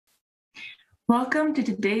Welcome to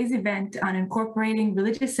today's event on incorporating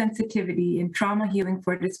religious sensitivity in trauma healing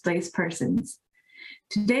for displaced persons.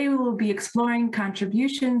 Today we will be exploring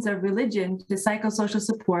contributions of religion to psychosocial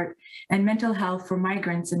support and mental health for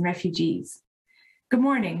migrants and refugees. Good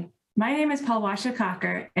morning. My name is Palwasha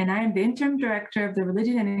Kakar, and I am the Interim Director of the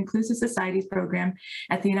Religion and Inclusive Societies Program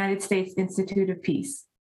at the United States Institute of Peace.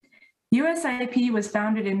 USIP was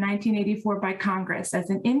founded in 1984 by Congress as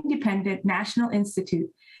an independent national institute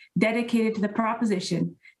dedicated to the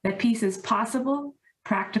proposition that peace is possible,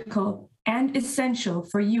 practical, and essential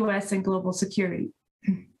for U.S. and global security.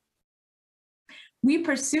 We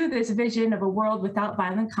pursue this vision of a world without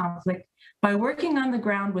violent conflict by working on the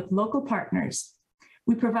ground with local partners.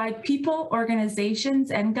 We provide people,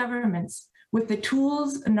 organizations, and governments with the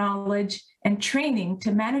tools, knowledge, and training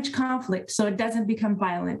to manage conflict so it doesn't become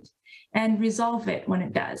violent and resolve it when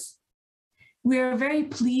it does. We are very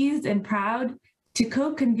pleased and proud to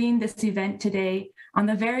co-convene this event today on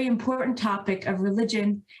the very important topic of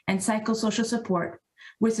religion and psychosocial support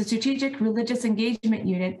with the Strategic Religious Engagement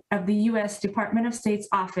Unit of the U.S. Department of State's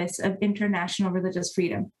Office of International Religious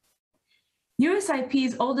Freedom.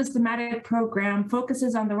 USIP's oldest thematic program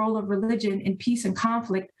focuses on the role of religion in peace and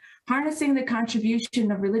conflict, harnessing the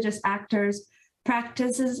contribution of religious actors,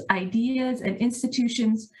 practices, ideas, and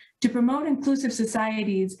institutions to promote inclusive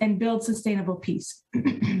societies and build sustainable peace.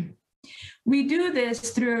 We do this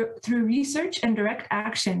through research and direct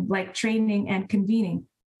action like training and convening.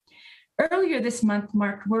 Earlier this month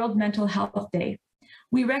marked World Mental Health Day.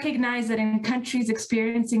 We recognize that in countries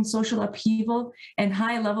experiencing social upheaval and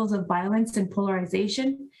high levels of violence and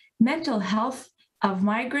polarization, mental health of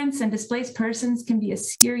migrants and displaced persons can be a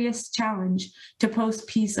serious challenge to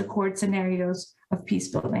post-peace accord scenarios of peace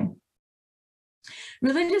building.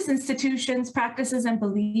 Religious institutions, practices, and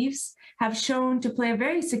beliefs have shown to play a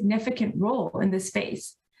very significant role in this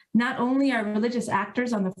space. Not only are religious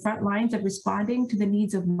actors on the front lines of responding to the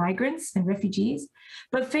needs of migrants and refugees,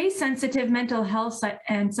 but faith-sensitive mental health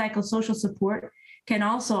and psychosocial support can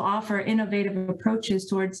also offer innovative approaches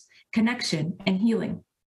towards connection and healing.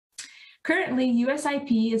 Currently,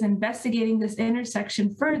 USIP is investigating this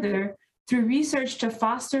intersection further through research to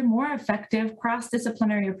foster more effective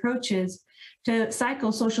cross-disciplinary approaches to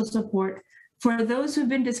psychosocial support for those who've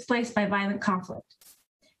been displaced by violent conflict.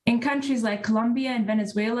 In countries like Colombia and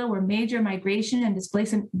Venezuela, where major migration and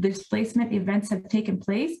displacement events have taken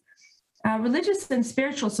place, religious and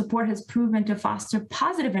spiritual support has proven to foster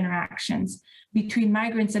positive interactions between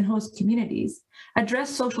migrants and host communities, address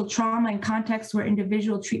social trauma in contexts where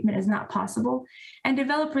individual treatment is not possible, and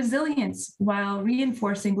develop resilience while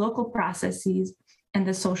reinforcing local processes and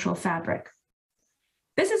the social fabric.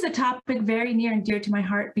 This is a topic very near and dear to my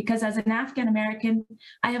heart because as an Afghan American,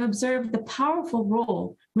 I have observed the powerful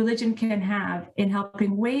role religion can have in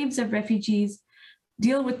helping waves of refugees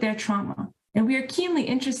deal with their trauma. And we are keenly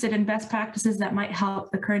interested in best practices that might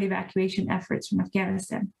help the current evacuation efforts from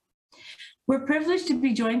Afghanistan. We're privileged to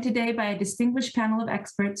be joined today by a distinguished panel of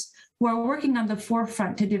experts who are working on the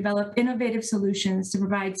forefront to develop innovative solutions to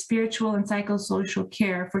provide spiritual and psychosocial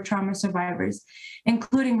care for trauma survivors,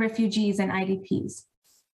 including refugees and IDPs.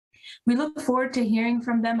 We look forward to hearing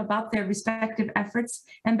from them about their respective efforts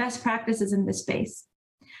and best practices in this space.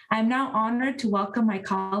 I'm now honored to welcome my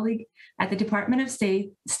colleague at the Department of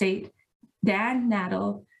State, Dan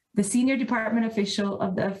Nadel, the Senior Department Official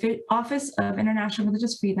of the Office of International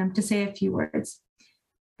Religious Freedom, to say a few words.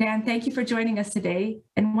 Dan, thank you for joining us today.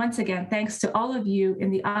 And once again, thanks to all of you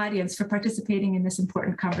in the audience for participating in this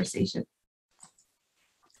important conversation.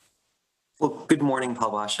 Well, good morning,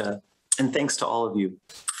 Palwasha, and thanks to all of you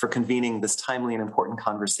for convening this timely and important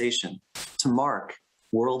conversation to mark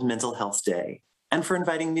World Mental Health Day and for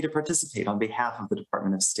inviting me to participate on behalf of the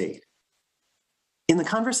Department of State. In the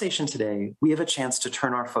conversation today, we have a chance to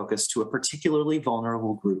turn our focus to a particularly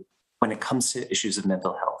vulnerable group when it comes to issues of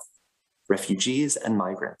mental health, refugees and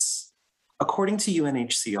migrants. According to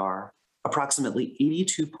UNHCR, approximately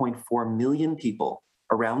 82.4 million people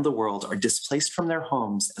around the world are displaced from their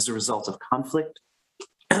homes as a result of conflict,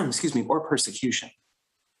 or persecution.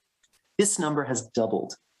 This number has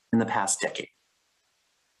doubled in the past decade.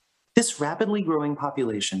 This rapidly growing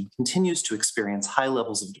population continues to experience high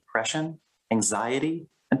levels of depression, anxiety,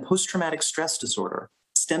 and post-traumatic stress disorder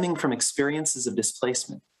stemming from experiences of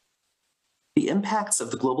displacement. The impacts of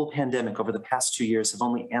the global pandemic over the past 2 years have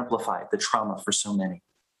only amplified the trauma for so many.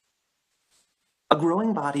 A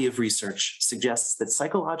growing body of research suggests that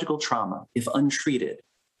psychological trauma, if untreated,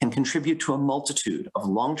 can contribute to a multitude of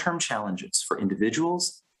long-term challenges for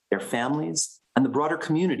individuals, their families, and the broader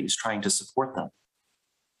communities trying to support them.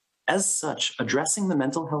 As such, addressing the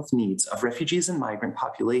mental health needs of refugees and migrant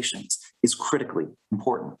populations is critically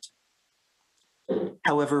important.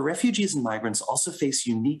 However, refugees and migrants also face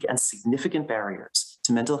unique and significant barriers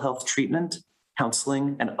to mental health treatment,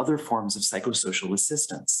 counseling, and other forms of psychosocial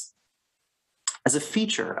assistance. As a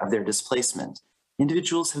feature of their displacement,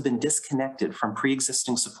 individuals have been disconnected from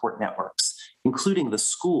pre-existing support networks, including the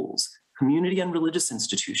schools, community and religious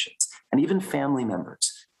institutions, and even family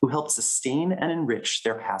members who helped sustain and enrich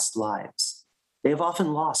their past lives. They have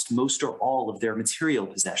often lost most or all of their material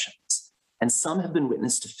possessions, and some have been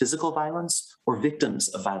witness to physical violence or victims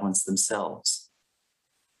of violence themselves.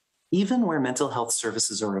 Even where mental health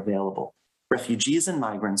services are available, refugees and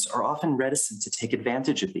migrants are often reticent to take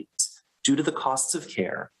advantage of these due to the costs of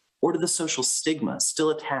care or to the social stigma still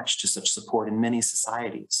attached to such support in many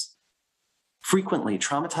societies. Frequently,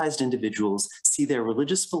 traumatized individuals see their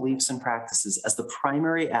religious beliefs and practices as the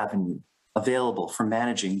primary avenue available for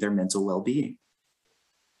managing their mental well-being.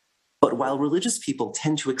 But while religious people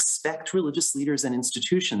tend to expect religious leaders and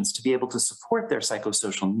institutions to be able to support their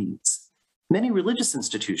psychosocial needs, many religious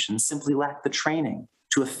institutions simply lack the training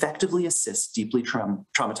to effectively assist deeply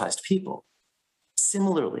traumatized people.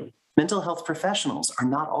 Similarly, mental health professionals are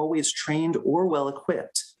not always trained or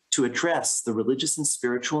well-equipped to address the religious and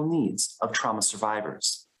spiritual needs of trauma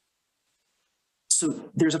survivors.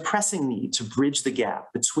 So there's a pressing need to bridge the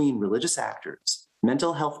gap between religious actors,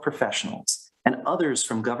 mental health professionals, and others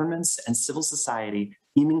from governments and civil society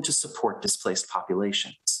aiming to support displaced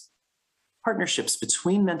populations. Partnerships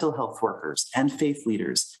between mental health workers and faith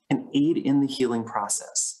leaders can aid in the healing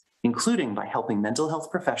process, including by helping mental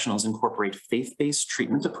health professionals incorporate faith-based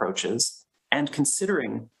treatment approaches and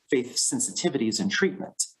considering faith sensitivities in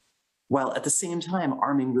treatment, while at the same time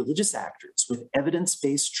arming religious actors with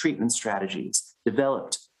evidence-based treatment strategies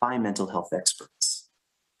developed by mental health experts.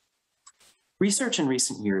 Research in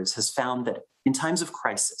recent years has found that in times of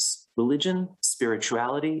crisis, religion,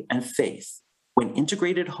 spirituality, and faith, when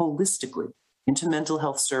integrated holistically into mental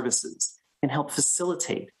health services, can help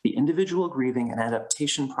facilitate the individual grieving and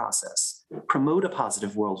adaptation process, promote a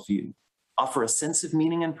positive worldview, offer a sense of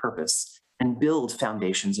meaning and purpose, and build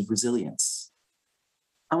foundations of resilience.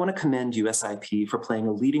 I want to commend USIP for playing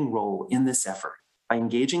a leading role in this effort by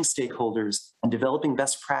engaging stakeholders and developing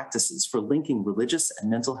best practices for linking religious and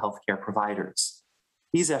mental health care providers.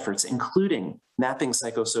 These efforts, including mapping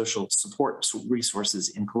psychosocial support resources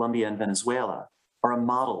in Colombia and Venezuela, are a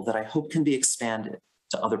model that I hope can be expanded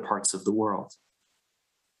to other parts of the world.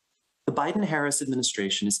 The Biden-Harris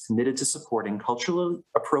administration is committed to supporting culturally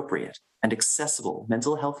appropriate and accessible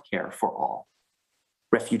mental health care for all.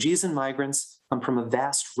 Refugees and migrants come from a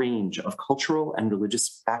vast range of cultural and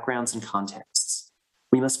religious backgrounds and contexts.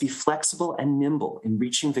 We must be flexible and nimble in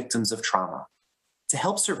reaching victims of trauma to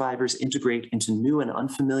help survivors integrate into new and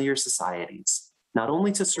unfamiliar societies, not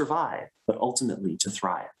only to survive, but ultimately to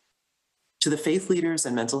thrive. To the faith leaders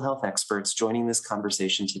and mental health experts joining this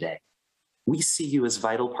conversation today, we see you as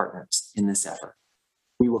vital partners in this effort.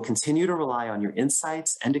 We will continue to rely on your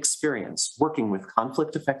insights and experience working with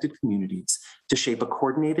conflict-affected communities to shape a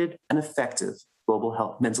coordinated and effective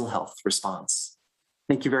global mental health response.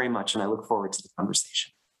 Thank you very much, and I look forward to the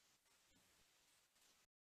conversation.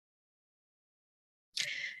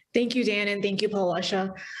 Thank you, Dan, and thank you,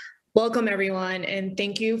 Paulasha. Welcome, everyone, and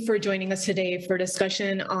thank you for joining us today for a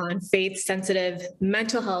discussion on faith-sensitive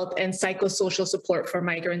mental health and psychosocial support for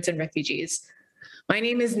migrants and refugees. My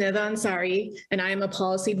name is Nida Ansari, and I am a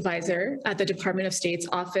policy advisor at the Department of State's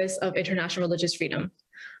Office of International Religious Freedom.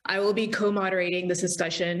 I will be co-moderating this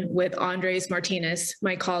discussion with Andres Martinez,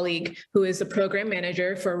 my colleague, who is the program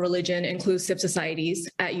manager for Religion Inclusive Societies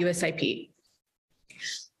at USIP.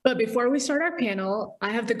 But before we start our panel,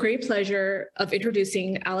 I have the great pleasure of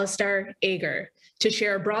introducing Alistair Ager to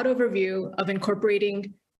share a broad overview of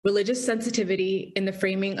incorporating religious sensitivity in the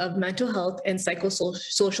framing of mental health and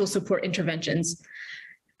psychosocial support interventions.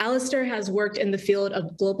 Alistair has worked in the field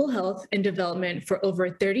of global health and development for over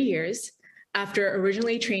 30 years after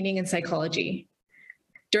originally training in psychology.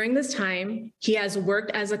 During this time, he has worked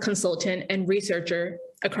as a consultant and researcher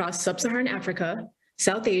across Sub-Saharan Africa,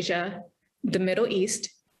 South Asia, the Middle East,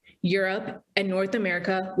 Europe, and North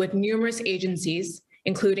America with numerous agencies,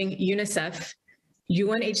 including UNICEF,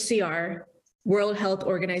 UNHCR, World Health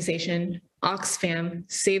Organization, Oxfam,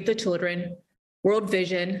 Save the Children, World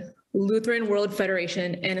Vision, Lutheran World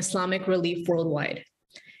Federation, and Islamic Relief Worldwide.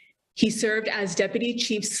 He served as Deputy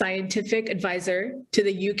Chief Scientific Advisor to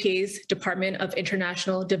the UK's Department of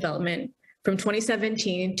International Development from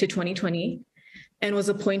 2017 to 2020, and was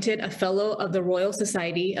appointed a Fellow of the Royal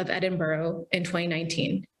Society of Edinburgh in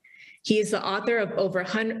 2019. He is the author of over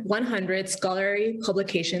 100 scholarly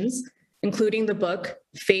publications, including the book,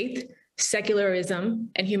 Faith, Secularism,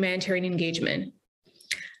 and Humanitarian Engagement.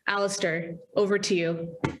 Alistair, over to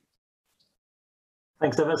you.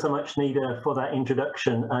 Thanks ever so much, Nida, for that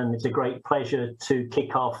introduction, and it's a great pleasure to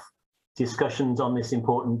kick off discussions on this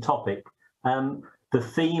important topic. The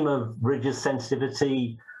theme of religious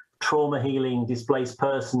sensitivity, trauma healing, displaced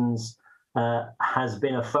persons has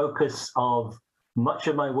been a focus of much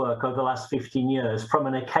of my work over the last 15 years, from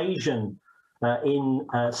an occasion in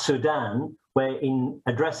Sudan, where in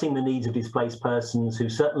addressing the needs of displaced persons who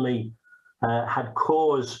certainly had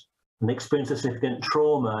caused and experienced a significant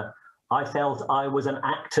trauma, I felt I was an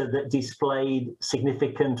actor that displayed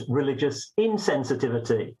significant religious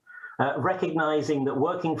insensitivity, recognizing that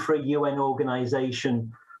working for a UN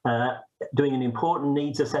organization, doing an important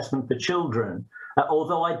needs assessment for children,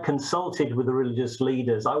 although I'd consulted with the religious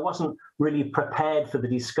leaders, I wasn't really prepared for the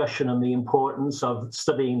discussion on the importance of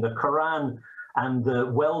studying the Quran and the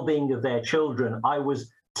well-being of their children. I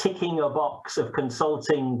was ticking a box of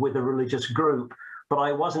consulting with a religious group, but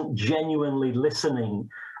I wasn't genuinely listening.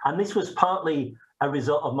 And this was partly a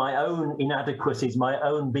result of my own inadequacies, my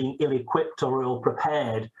own being ill-equipped or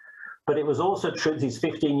ill-prepared. But it was also true, these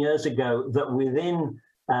 15 years ago, that within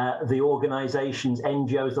the organizations,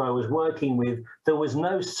 NGOs that I was working with, there was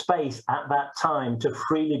no space at that time to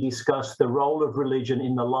freely discuss the role of religion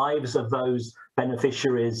in the lives of those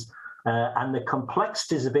beneficiaries. And the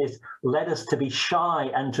complexities of it led us to be shy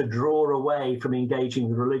and to draw away from engaging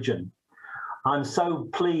with religion. I'm so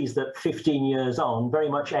pleased that 15 years on, very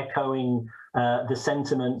much echoing the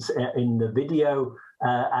sentiments in the video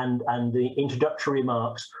and the introductory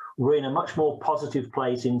remarks, we're in a much more positive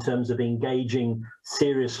place in terms of engaging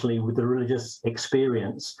seriously with the religious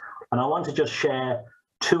experience. And I want to just share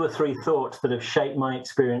 2 or 3 thoughts that have shaped my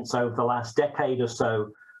experience over the last decade or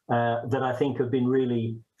so that I think have been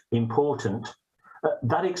really important.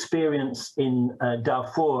 That experience in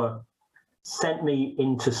Darfur sent me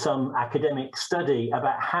into some academic study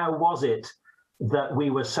about how was it that we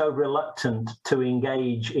were so reluctant to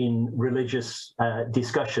engage in religious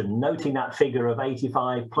discussion, noting that figure of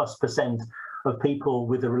 85+% of people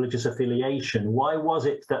with a religious affiliation. Why was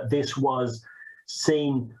it that this was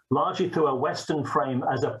seen largely through a Western frame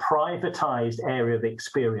as a privatized area of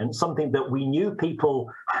experience, something that we knew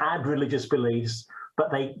people had religious beliefs,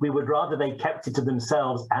 but we would rather they kept it to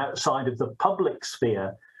themselves outside of the public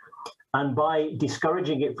sphere? And by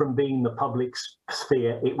discouraging it from being the public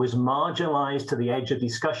sphere, it was marginalized to the edge of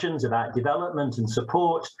discussions about development and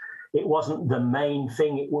support. It wasn't the main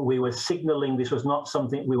thing. We were signaling this was not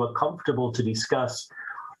something we were comfortable to discuss.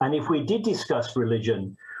 And if we did discuss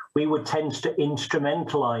religion, we would tend to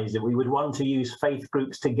instrumentalize it. We would want to use faith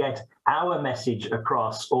groups to get our message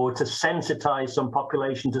across, or to sensitize some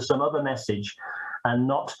population to some other message, and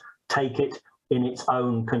not take it in its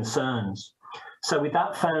own concerns. So with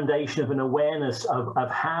that foundation of an awareness of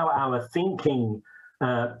how our thinking,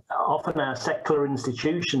 often our secular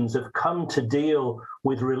institutions have come to deal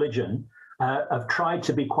with religion, have tried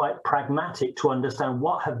to be quite pragmatic to understand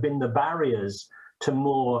what have been the barriers to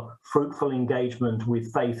more fruitful engagement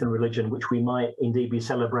with faith and religion, which we might indeed be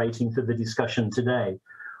celebrating through the discussion today.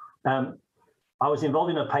 I was involved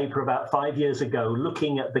in a paper about 5 years ago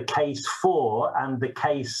looking at the case for and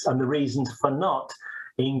the reasons for not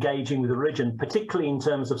engaging with religion, particularly in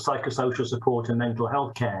terms of psychosocial support and mental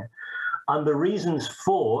health care. And the reasons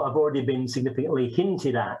for have already been significantly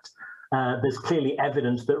hinted at. There's clearly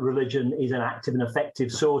evidence that religion is an active and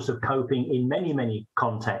effective source of coping in many, many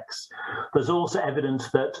contexts. There's also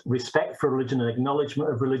evidence that respect for religion and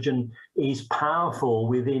acknowledgement of religion is powerful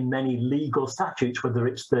within many legal statutes, whether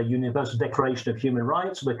it's the Universal Declaration of Human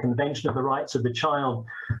Rights or the Convention of the Rights of the Child.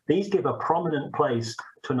 These give a prominent place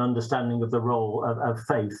to an understanding of the role of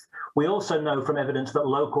faith. We also know from evidence that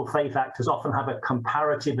local faith actors often have a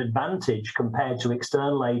comparative advantage compared to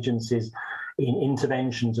external agencies in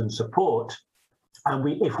interventions and support. And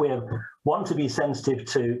if we want to be sensitive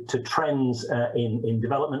to trends in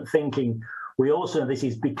development thinking, we also know this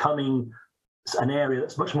is becoming an area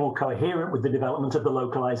that's much more coherent with the development of the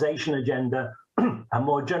localization agenda and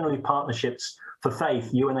more generally partnerships for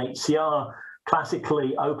faith. UNHCR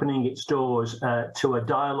classically opening its doors to a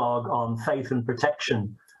dialogue on faith and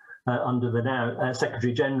protection under the now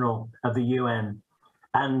Secretary General of the UN.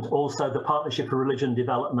 And also the Partnership for Religion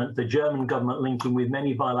Development, the German government linking with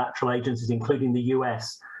many bilateral agencies, including the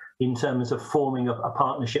US, in terms of forming a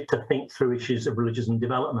partnership to think through issues of religion and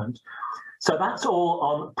development. So that's all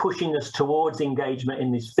on pushing us towards engagement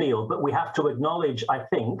in this field. But we have to acknowledge, I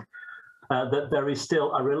think, that there is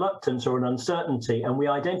still a reluctance or an uncertainty, and we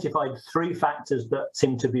identified 3 factors that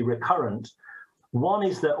seem to be recurrent. One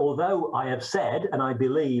is that although I have said, and I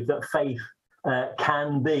believe, that faith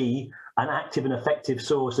can be an active and effective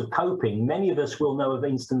source of coping, many of us will know of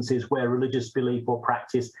instances where religious belief or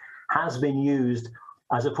practice has been used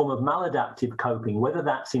as a form of maladaptive coping, whether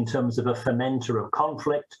that's in terms of a fermenter of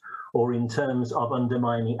conflict or in terms of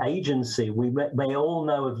undermining agency. We may all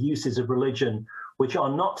know of uses of religion which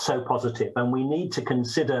are not so positive, and we need to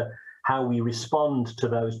consider how we respond to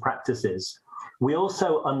those practices. We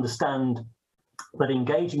also understand that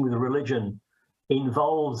engaging with religion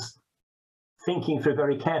involves thinking through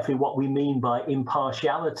very carefully what we mean by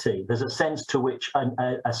impartiality. There's a sense to which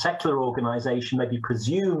a secular organisation may be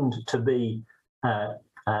presumed to be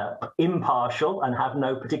impartial and have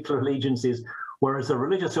no particular allegiances, whereas a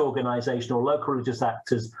religious organisation or local religious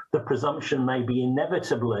actors, the presumption may be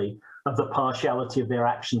inevitably of the partiality of their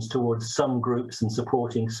actions towards some groups and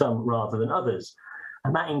supporting some rather than others.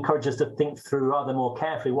 And that encourages us to think through rather more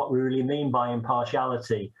carefully what we really mean by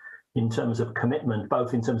impartiality in terms of commitment,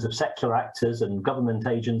 both in terms of secular actors and government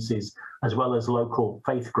agencies, as well as local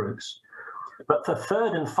faith groups. But the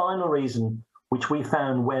third and final reason, which we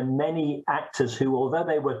found where many actors who, although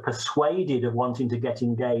they were persuaded of wanting to get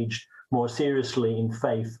engaged more seriously in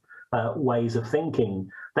faith ways of thinking,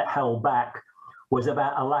 that held back, was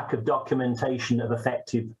about a lack of documentation of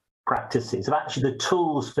effective practices, of actually the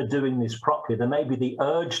tools for doing this properly. There may be the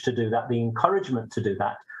urge to do that, the encouragement to do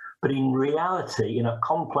that, but in reality, in a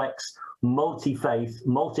complex, multi-faith,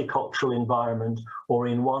 multicultural environment, or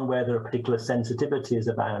in one where there are particular sensitivities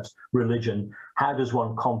about religion, how does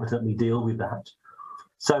one competently deal with that?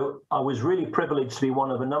 So I was really privileged to be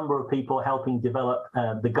one of a number of people helping develop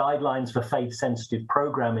the guidelines for faith-sensitive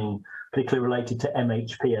programming, particularly related to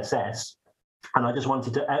MHPSS. And I just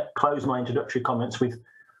wanted to close my introductory comments with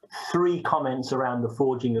 3 comments around the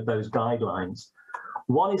forging of those guidelines.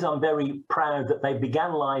 One is I'm very proud that they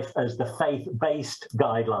began life as the faith-based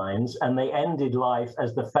guidelines and they ended life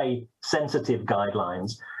as the faith-sensitive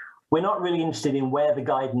guidelines. We're not really interested in where the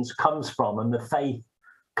guidance comes from and the faith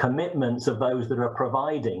commitments of those that are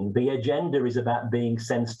providing. The agenda is about being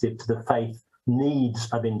sensitive to the faith needs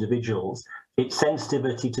of individuals. It's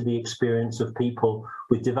sensitivity to the experience of people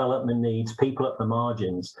with development needs, people at the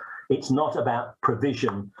margins. It's not about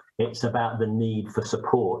provision, it's about the need for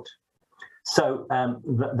support. So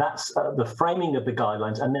that's the framing of the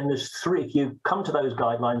guidelines. And then there's 3, if you come to those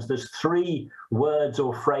guidelines, there's 3 words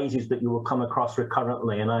or phrases that you will come across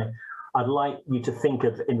recurrently. And I'd like you to think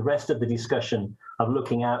of, in the rest of the discussion, of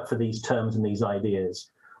looking out for these terms and these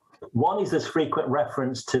ideas. One is this frequent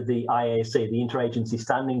reference to the IAC, the Interagency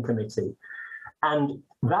Standing Committee. And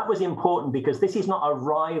that was important because this is not a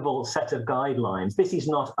rival set of guidelines. This is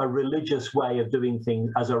not a religious way of doing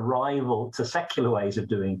things as a rival to secular ways of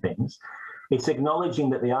doing things. It's acknowledging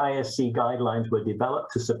that the ISC guidelines were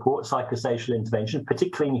developed to support psychosocial intervention,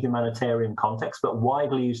 particularly in humanitarian contexts, but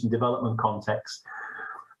widely used in development contexts.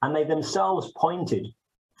 And they themselves pointed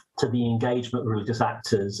to the engagement of religious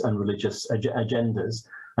actors and religious agendas.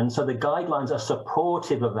 And so the guidelines are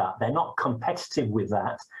supportive of that. They're not competitive with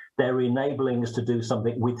that. They're enabling us to do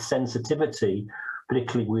something with sensitivity,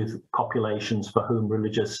 particularly with populations for whom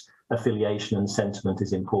religious affiliation and sentiment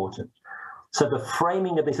is important. So the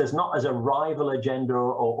framing of this is not as a rival agenda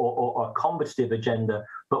or a combative agenda,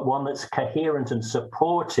 but one that's coherent and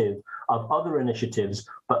supportive of other initiatives,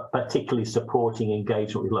 but particularly supporting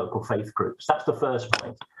engagement with local faith groups. That's the first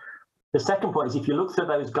point. The second point is, if you look through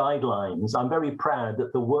those guidelines, I'm very proud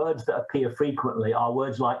that the words that appear frequently are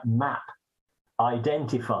words like map,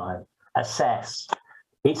 identify, assess.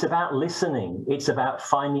 It's about listening. It's about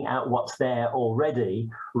finding out what's there already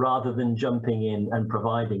rather than jumping in and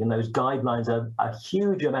providing. And those guidelines are a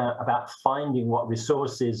huge amount about finding what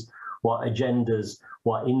resources, what agendas,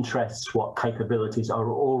 what interests, what capabilities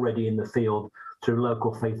are already in the field through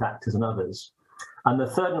local faith actors and others. And the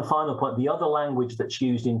third and final point, the other language that's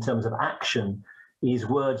used in terms of action is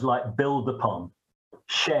words like build upon,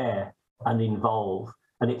 share, and involve.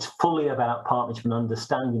 And it's fully about partnership and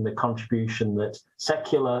understanding the contribution that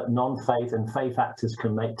secular, non-faith and faith actors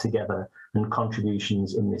can make together and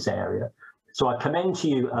contributions in this area. So I commend to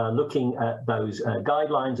you looking at those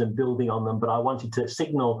guidelines and building on them, but I wanted to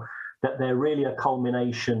signal that they're really a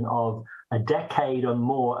culmination of a decade or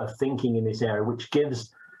more of thinking in this area, which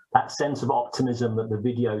gives that sense of optimism that the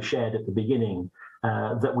video shared at the beginning,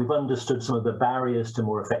 that we've understood some of the barriers to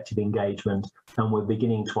more effective engagement, and we're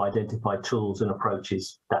beginning to identify tools and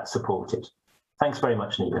approaches that support it. Thanks very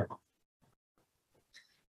much, Nina.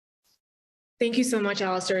 Thank you so much,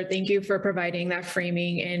 Alistair. Thank you for providing that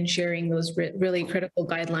framing and sharing those really critical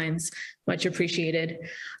guidelines. Much appreciated.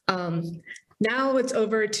 Now it's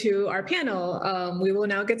over to our panel. We will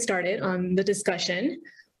now get started on the discussion.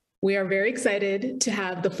 We are very excited to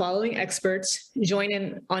have the following experts join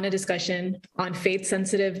in on a discussion on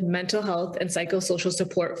faith-sensitive mental health and psychosocial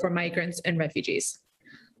support for migrants and refugees.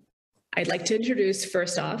 I'd like to introduce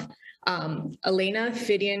first off, Elena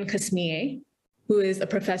Fidian-Casmille, who is a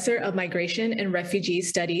professor of migration and refugee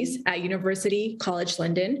studies at University College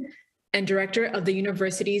London and director of the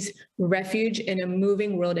university's Refuge in a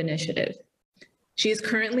Moving World initiative. She is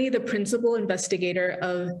currently the principal investigator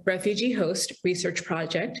of Refugee Host Research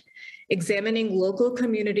Project, examining local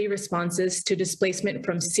community responses to displacement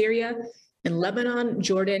from Syria and Lebanon,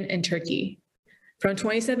 Jordan, and Turkey. From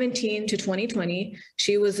 2017 to 2020,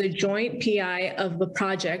 she was a joint PI of a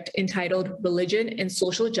project entitled Religion and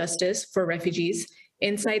Social Justice for Refugees,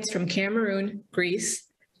 Insights from Cameroon, Greece,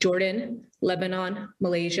 Jordan, Lebanon,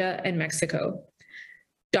 Malaysia, and Mexico.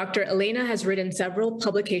 Dr. Elena has written several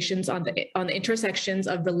publications on the intersections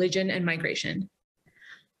of religion and migration.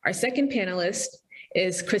 Our second panelist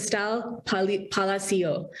is Cristal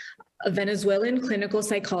Palacio, a Venezuelan clinical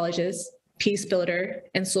psychologist, peace builder,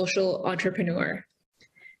 and social entrepreneur.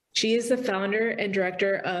 She is the founder and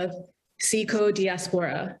director of Psycho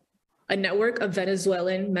Diaspora, a network of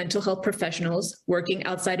Venezuelan mental health professionals working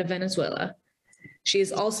outside of Venezuela. She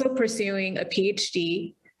is also pursuing a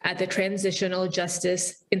PhD at the Transitional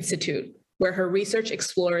Justice Institute, where her research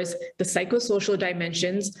explores the psychosocial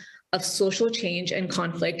dimensions of social change and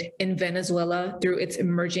conflict in Venezuela through its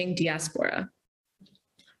emerging diaspora.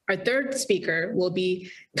 Our third speaker will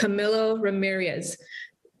be Camilo Ramirez,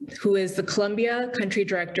 who is the Colombia Country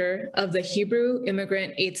Director of the Hebrew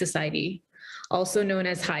Immigrant Aid Society, also known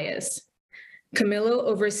as HIAS. Camilo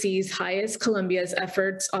oversees HIAS Colombia's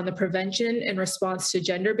efforts on the prevention and response to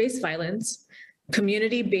gender-based violence,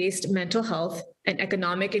 community-based mental health, and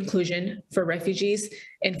economic inclusion for refugees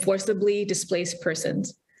and forcibly displaced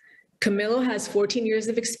persons. Camilo has 14 years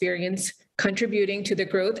of experience contributing to the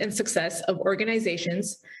growth and success of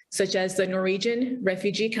organizations such as the Norwegian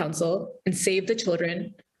Refugee Council and Save the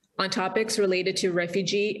Children on topics related to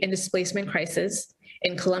refugee and displacement crisis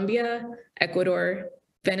in Colombia, Ecuador,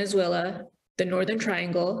 Venezuela, the Northern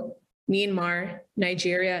Triangle, Myanmar,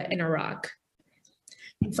 Nigeria, and Iraq.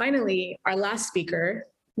 And finally, our last speaker,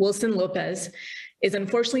 Wilson Lopez, is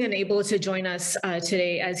unfortunately unable to join us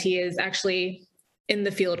today as he is actually in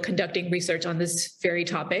the field conducting research on this very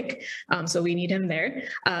topic, so we need him there.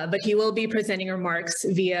 But he will be presenting remarks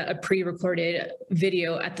via a pre-recorded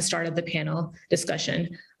video at the start of the panel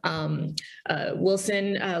discussion.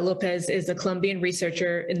 Wilson Lopez is a Colombian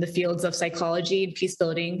researcher in the fields of psychology and peace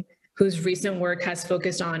building, whose recent work has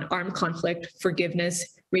focused on armed conflict,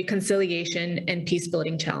 forgiveness, reconciliation, and peace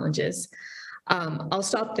building challenges. I'll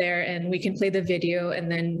stop there and we can play the video and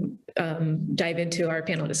then dive into our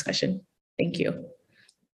panel discussion. Thank you.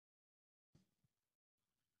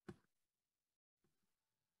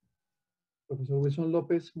 Profesor Wilson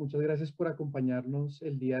López, muchas gracias por acompañarnos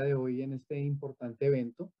el día de hoy en este importante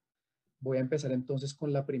evento. Voy a empezar entonces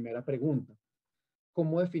con la primera pregunta.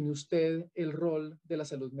 ¿Cómo define usted el rol de la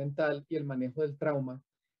salud mental y el manejo del trauma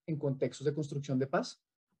en contextos de construcción de paz?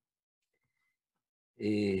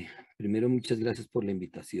 Primero, muchas gracias por la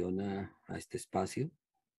invitación a este espacio.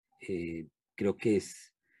 Creo que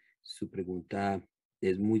su pregunta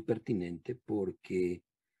es muy pertinente porque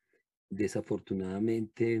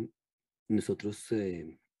desafortunadamente nosotros,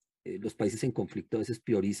 los países en conflicto a veces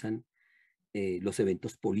priorizan los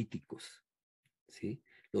eventos políticos, ¿sí?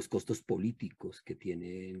 Los costos políticos que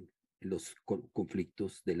tienen los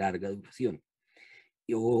conflictos de larga duración,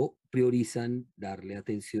 o priorizan darle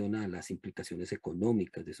atención a las implicaciones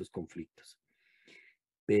económicas de esos conflictos.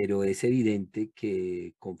 Pero es evidente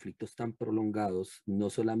que conflictos tan prolongados no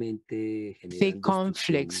solamente generan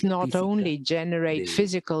conflicts not only generate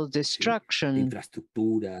physical destruction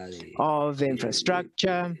of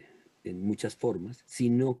infrastructure en muchas formas,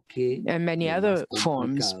 sino que and many other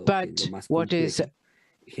forms, but what is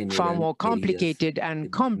far more complicated and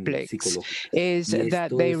complex is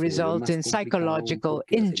that they result in psychological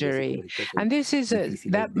injury. And this is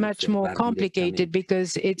that much more complicated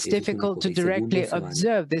because it's difficult to directly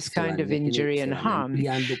observe this kind of injury and harm.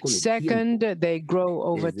 Second, they grow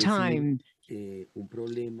over time,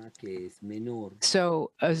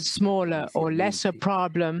 So a smaller or lesser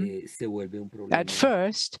problem at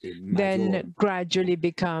first then gradually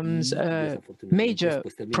becomes a major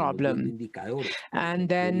problem. And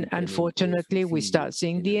then, unfortunately, we start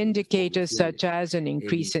seeing the indicators such as an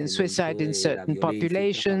increase in suicide in certain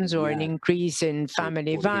populations or an increase in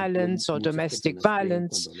family violence or domestic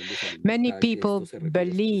violence. Many people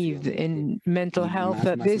believe in mental health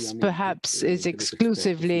that this perhaps is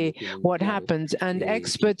exclusively what happens, and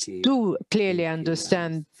experts do clearly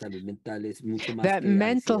understand that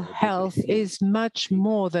mental health is much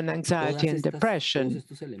more than anxiety and depression.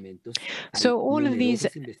 So all of these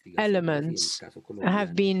elements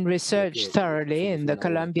have been researched thoroughly. In the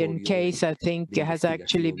Colombian case, I think it has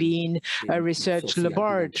actually been a research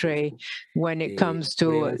laboratory when it comes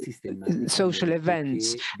to social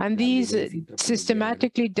events. And these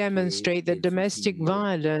systematically demonstrate that domestic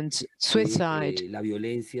violence, suicide,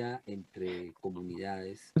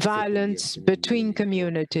 violence between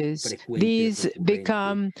communities, these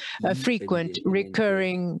become a frequent,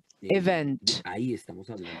 recurring event.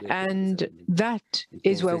 And that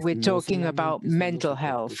is where we're talking about mental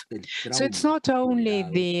health. So it's not only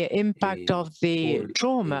the impact of the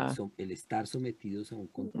trauma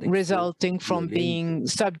resulting from being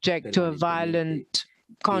subject to a violent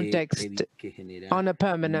context on a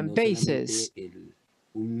permanent basis.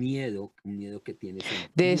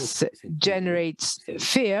 This generates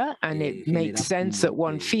fear, and it makes sense that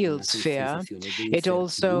one feels fear. It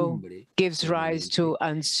also gives rise to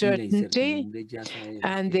uncertainty,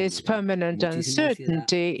 and this permanent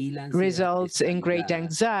uncertainty results in great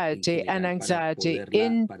anxiety, and anxiety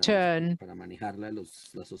in turn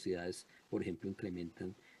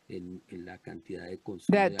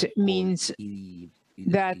that means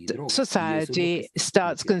that society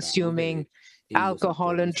starts consuming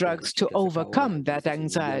alcohol and drugs to overcome that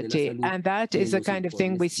anxiety. And that is the kind of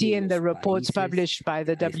thing we see in the reports published by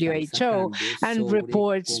the WHO and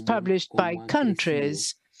reports published by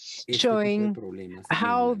countries showing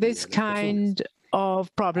how this kind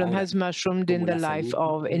of problem has mushroomed in the life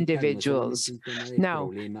of individuals.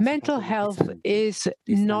 Now, mental health is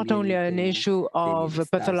not only an issue of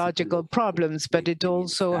pathological problems, but it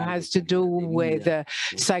also has to do with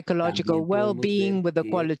psychological well-being, with the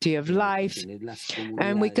quality of life.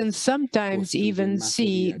 And we can sometimes even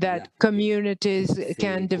see that communities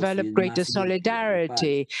can develop greater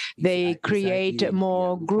solidarity. They create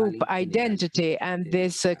more group identity, and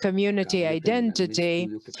this community identity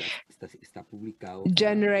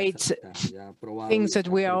generates things that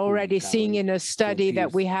we are already seeing in a study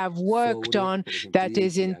that we have worked on that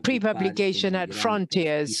is in pre-publication at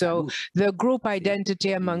Frontiers. So the group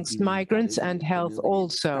identity amongst migrants and health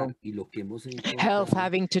also. Health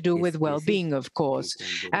having to do with well-being, of course.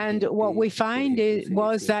 And what we find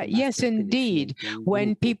was that, yes, indeed,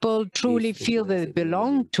 when people truly feel they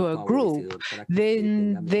belong to a group,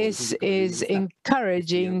 then this is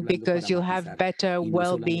encouraging because you'll have better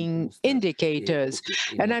well-being indicators.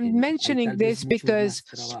 And I'm mentioning this because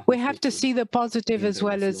we have to see the positive as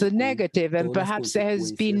well as the negative, and perhaps there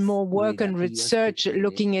has been more work and research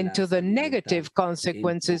looking into the negative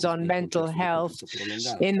consequences on mental health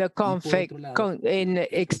in the conflict, in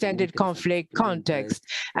extended conflict context.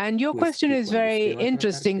 And your question is very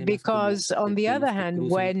interesting because, on the other hand,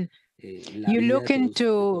 when you look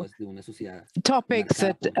into topics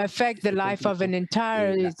that affect the life of an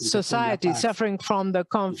entire society suffering from the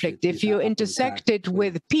conflict, if you intersect it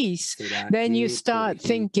with peace, then you start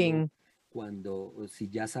thinking,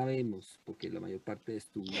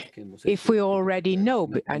 if we already know,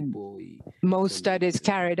 and most studies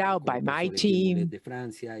carried out by my team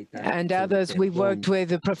and others, we've worked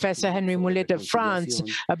with Professor Henry Moulet of France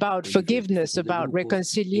about forgiveness, about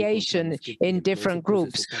reconciliation in different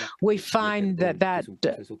groups. We find that that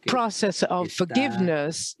process of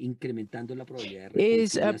forgiveness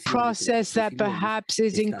is a process that perhaps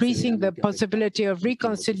is increasing the possibility of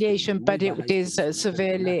reconciliation, but it is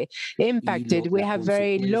severely impacted. We have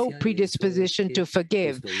very low predisposition to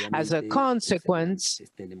forgive. As a consequence,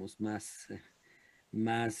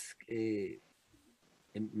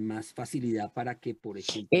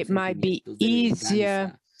 it might be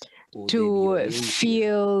easier to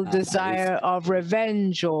feel desire of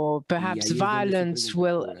revenge, or perhaps violence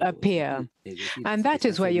will appear. And that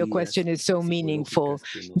is why your question is so meaningful.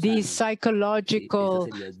 These psychological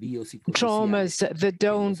traumas that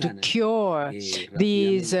don't cure,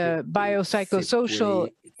 these biopsychosocial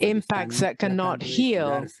impacts that cannot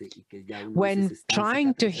heal. When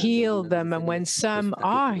trying to heal them and when some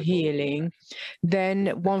are healing, then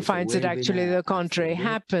one finds that actually the contrary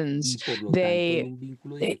happens. They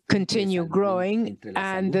continue growing,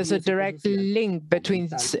 and there's a direct link between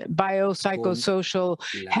biopsychosocial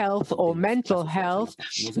health or mental health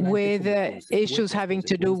with issues having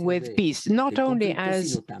to do with peace, not only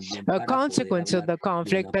as a consequence of the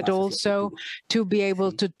conflict, but also to be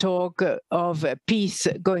able to talk of peace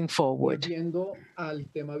going forward.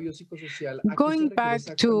 Going back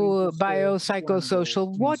to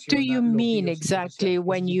biopsychosocial, what do you mean exactly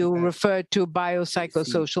when you refer to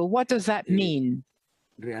biopsychosocial? What does that mean?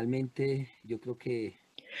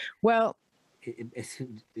 Well,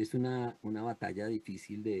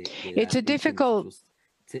 it's a difficult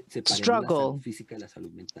struggle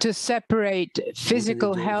to separate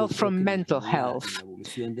physical health from mental health.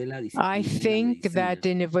 I think that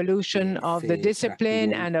in evolution of the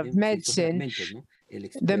discipline and of medicine,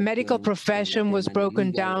 the medical profession was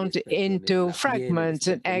broken down into fragments,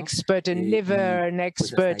 an expert in liver, an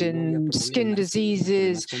expert in skin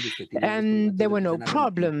diseases, and there were no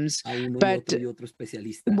problems. But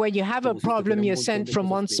when you have a problem, you're sent from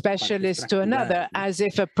one specialist to another, as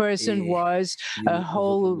if a person was a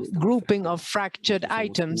whole grouping of fractured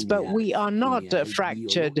items. But we are not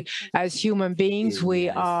fractured. As human beings, we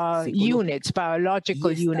are units,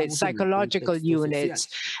 biological units, psychological units,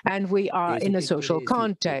 and we are in a social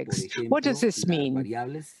context. What does this mean?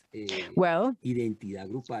 Well,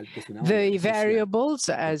 the variables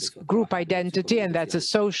as group identity, and that's a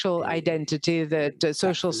social identity that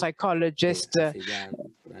social psychologist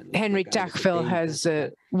Henry Tachfel has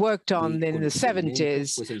worked on in the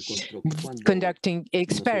 70s, conducting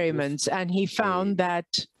experiments, and he found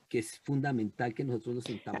that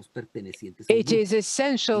it is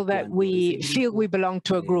essential that we feel we belong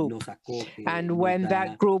to a group. And when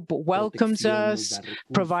that group welcomes us,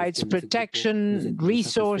 provides protection,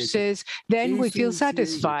 resources, then we feel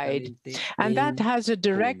satisfied. And that has a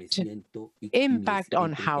direct impact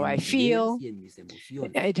on how I feel.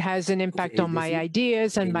 It has an impact on my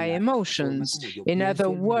ideas and my emotions. In other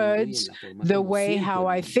words, the way how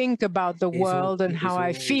I think about the world and how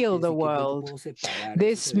I feel the world.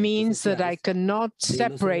 This means that I cannot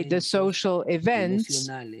separate the social events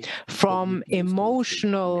from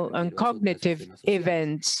emotional and cognitive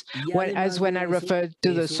events, as when I refer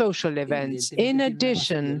to the social events. In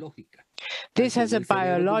addition, this has a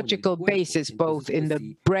biological basis both in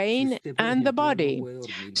the brain and the body.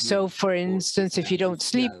 So, for instance, if you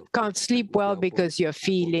can't sleep well because you're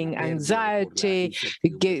feeling anxiety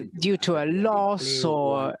due to a loss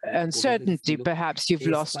or uncertainty, perhaps you've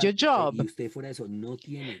lost your job.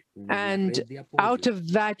 And out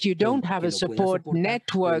of that, you don't have a support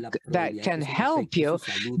network that can help you,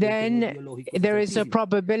 then there is a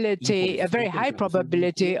probability, a very high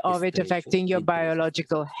probability of it affecting your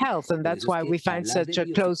biological health. And that's why we find such a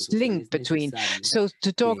close link between. So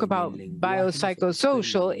to talk about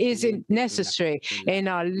biopsychosocial isn't necessary. In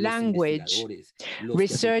our language,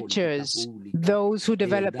 researchers, those who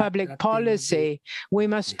develop public policy, we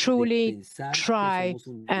must truly try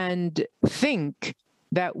and think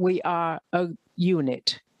that we are a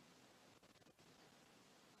unit.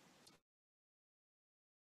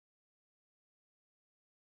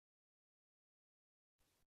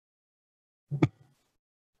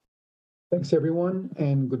 Thanks, everyone,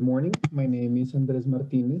 and good morning. My name is Andres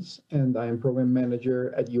Martinez, and I am Program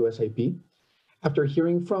Manager at USIP. After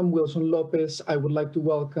hearing from Wilson Lopez, I would like to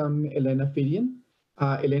welcome Elena Fidian.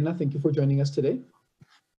 Elena, thank you for joining us today.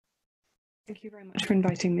 Thank you very much for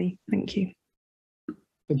inviting me. Thank you.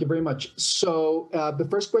 Thank you very much. So the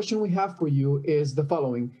first question we have for you is the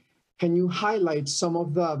following. Can you highlight some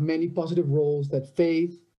of the many positive roles that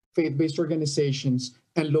faith-based organizations,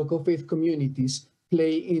 and local faith communities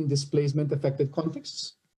play in displacement-affected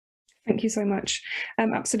contexts? Thank you so much.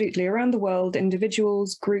 Absolutely. Around the world,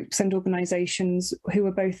 individuals, groups, and organizations who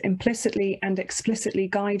are both implicitly and explicitly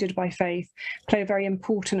guided by faith play a very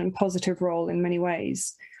important and positive role in many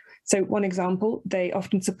ways. So one example, they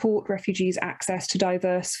often support refugees' access to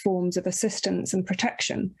diverse forms of assistance and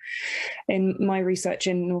protection. In my research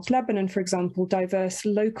in North Lebanon, for example, diverse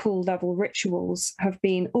local level rituals have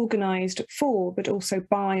been organized for, but also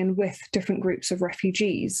by and with different groups of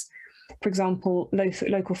refugees. For example,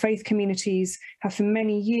 local faith communities have for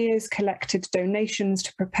many years collected donations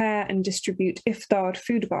to prepare and distribute iftar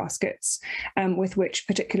food baskets, with which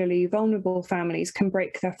particularly vulnerable families can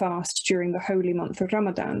break their fast during the holy month of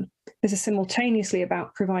Ramadan. This is simultaneously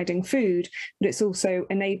about providing food, but it's also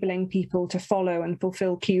enabling people to follow and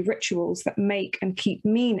fulfill key rituals that make and keep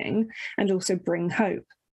meaning and also bring hope.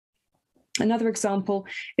 Another example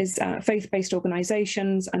is faith-based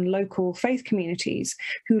organizations and local faith communities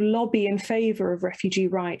who lobby in favor of refugee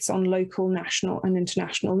rights on local, national, and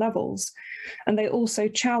international levels. And they also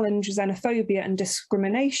challenge xenophobia and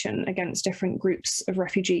discrimination against different groups of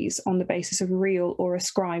refugees on the basis of real or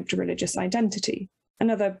ascribed religious identity.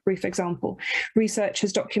 Another brief example, research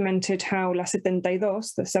has documented how La 72,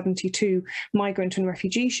 the 72 migrant and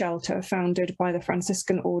refugee shelter founded by the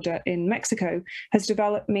Franciscan Order in Mexico, has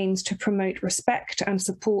developed means to promote respect and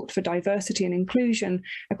support for diversity and inclusion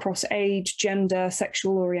across age, gender,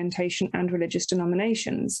 sexual orientation, and religious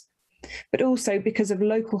denominations. But also because of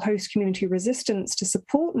local host community resistance to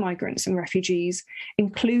support migrants and refugees,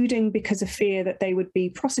 including because of fear that they would be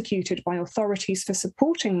prosecuted by authorities for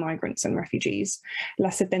supporting migrants and refugees, La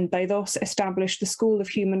 72 established the School of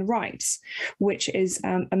Human Rights, which is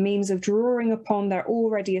a means of drawing upon their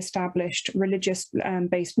already established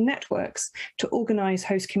religious-based networks to organize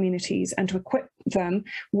host communities and to equip them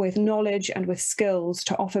with knowledge and with skills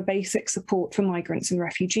to offer basic support for migrants and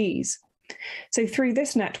refugees. So through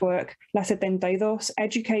this network, La 72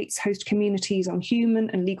 educates host communities on human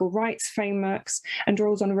and legal rights frameworks and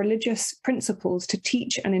draws on religious principles to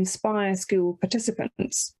teach and inspire school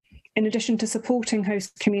participants. In addition to supporting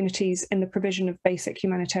host communities in the provision of basic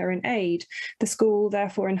humanitarian aid, the school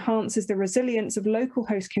therefore enhances the resilience of local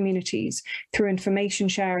host communities through information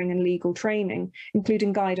sharing and legal training,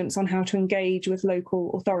 including guidance on how to engage with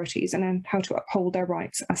local authorities and how to uphold their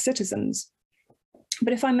rights as citizens.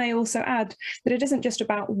 But if I may also add that it isn't just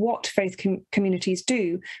about what faith communities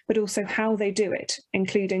do, but also how they do it,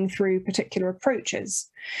 including through particular approaches.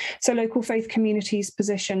 So local faith communities'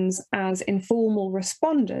 positions as informal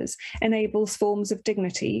responders enables forms of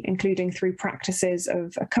dignity, including through practices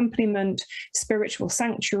of accompaniment, spiritual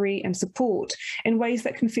sanctuary, and support in ways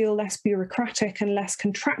that can feel less bureaucratic and less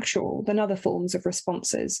contractual than other forms of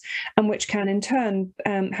responses, and which can in turn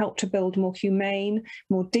help to build more humane,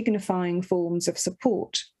 more dignifying forms of support.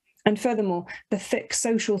 And furthermore, the thick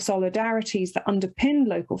social solidarities that underpin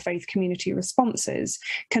local faith community responses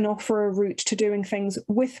can offer a route to doing things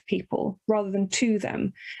with people rather than to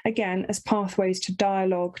them, again, as pathways to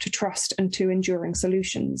dialogue, to trust, and to enduring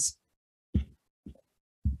solutions.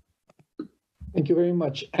 Thank you very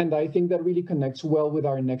much. And I think that really connects well with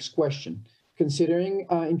our next question. Considering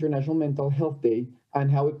International Mental Health Day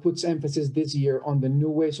and how it puts emphasis this year on the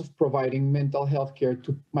new ways of providing mental health care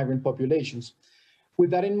to migrant populations, with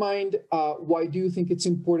that in mind, why do you think it's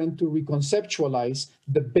important to reconceptualize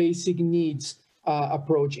the basic needs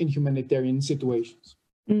approach in humanitarian situations?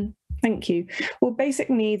 Thank you. Well, basic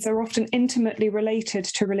needs are often intimately related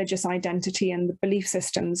to religious identity and the belief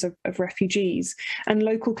systems of refugees, and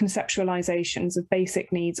local conceptualizations of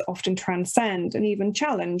basic needs often transcend and even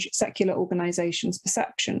challenge secular organizations'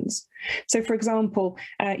 perceptions. So, for example,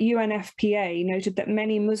 UNFPA noted that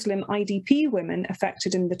many Muslim IDP women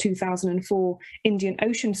affected in the 2004 Indian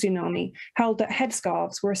Ocean tsunami held that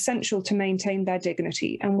headscarves were essential to maintain their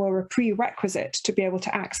dignity and were a prerequisite to be able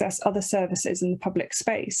to access other services in the public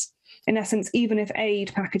space. In essence, even if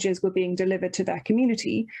aid packages were being delivered to their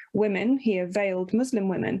community, women, here veiled Muslim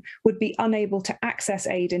women, would be unable to access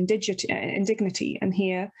aid in dignity, and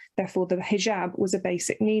here, therefore, the hijab was a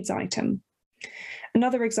basic needs item.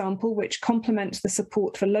 Another example, which complements the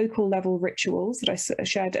support for local level rituals that I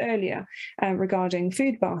shared earlier regarding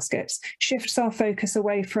food baskets, shifts our focus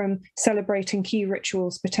away from celebrating key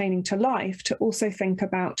rituals pertaining to life to also think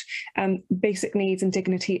about basic needs and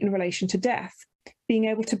dignity in relation to death. Being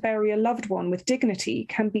able to bury a loved one with dignity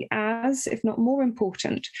can be as, if not more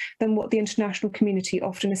important, than what the international community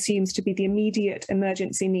often assumes to be the immediate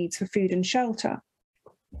emergency needs for food and shelter.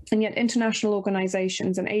 And yet international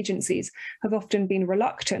organizations and agencies have often been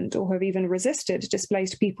reluctant or have even resisted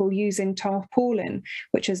displaced people using tarpaulin,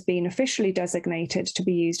 which has been officially designated to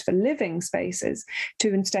be used for living spaces,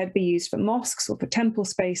 to instead be used for mosques or for temple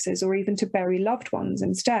spaces, or even to bury loved ones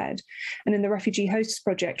instead. And in the Refugee Hosts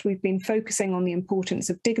Project, we've been focusing on the importance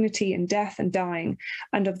of dignity in death and dying,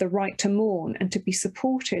 and of the right to mourn and to be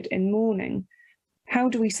supported in mourning. How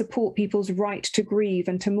do we support people's right to grieve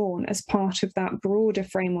and to mourn as part of that broader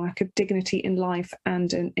framework of dignity in life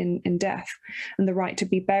and in death, and the right to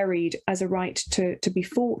be buried as a right to be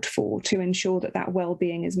fought for, to ensure that that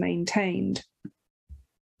well-being is maintained?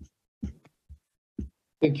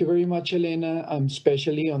 Thank you very much, Elena,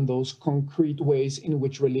 especially on those concrete ways in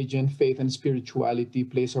which religion, faith, and spirituality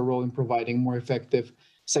plays a role in providing more effective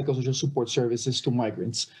psychosocial support services to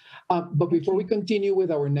migrants. But before we continue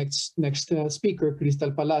with our next speaker,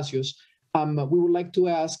 Cristal Palacios, we would like to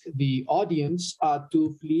ask the audience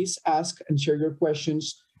to please ask and share your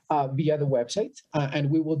questions via the website, and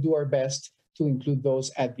we will do our best to include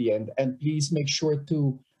those at the end. And please make sure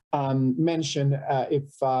to mention if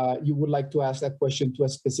you would like to ask that question to a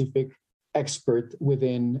specific expert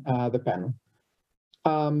within the panel.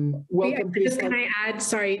 Welcome, just can I add,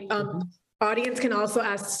 sorry, audience can also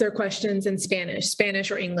ask their questions in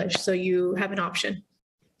Spanish or English, so you have an option.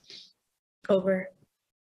 Over.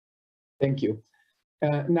 Thank you.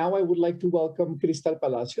 Now I would like to welcome Crystal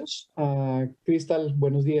Palacios. Crystal,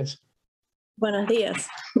 buenos días. Buenos días.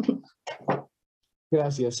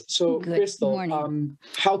 Gracias. So, Crystal,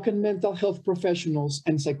 how can mental health professionals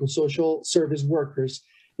and psychosocial service workers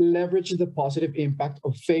leverage the positive impact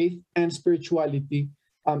of faith and spirituality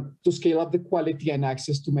to scale up the quality and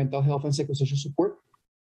access to mental health and psychosocial support?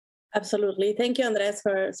 Absolutely. Thank you, Andres,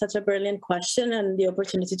 for such a brilliant question and the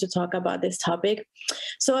opportunity to talk about this topic.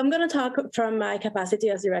 So I'm going to talk from my capacity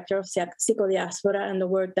as Director of Psychodiaspora and the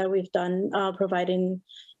work that we've done providing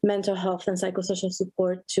mental health and psychosocial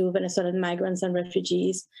support to Venezuelan migrants and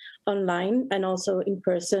refugees online and also in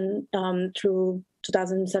person through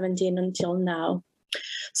 2017 until now.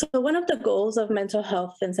 So one of the goals of mental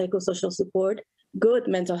health and psychosocial support, good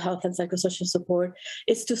mental health and psychosocial support,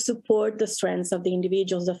 is to support the strengths of the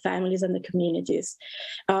individuals, the families, and the communities.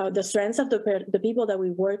 The strengths of the people that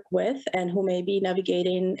we work with and who may be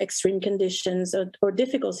navigating extreme conditions or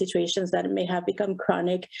difficult situations that may have become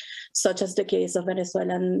chronic, such as the case of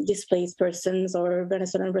Venezuelan displaced persons or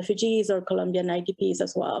Venezuelan refugees or Colombian IDPs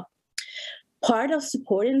as well. Part of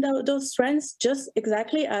supporting those strengths, just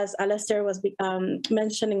exactly as Alastair was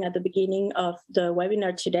mentioning at the beginning of the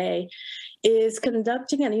webinar today, is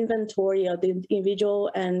conducting an inventory of the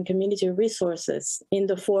individual and community resources in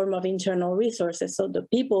the form of internal resources. So the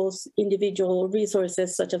people's individual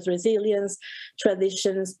resources, such as resilience,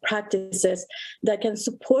 traditions, practices that can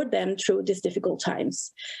support them through these difficult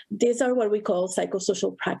times. These are what we call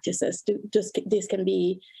psychosocial practices. This can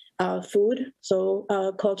be food, so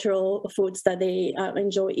cultural foods that they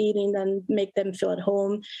enjoy eating and make them feel at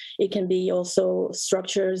home. It can be also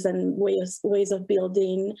structures and ways of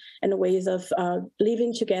building and ways of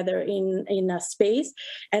living together in a space.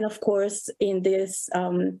 And of course, in this,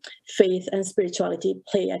 faith and spirituality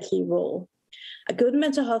play a key role. A good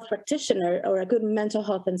mental health practitioner or a good mental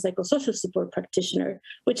health and psychosocial support practitioner,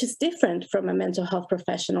 which is different from a mental health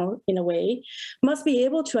professional in a way, must be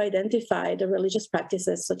able to identify the religious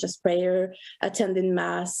practices such as prayer, attending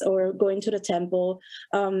mass, or going to the temple,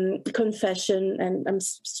 confession. And I'm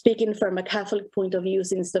speaking from a Catholic point of view,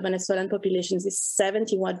 since the Venezuelan population is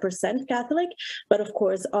 71% Catholic, but of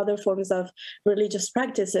course, other forms of religious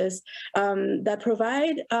practices that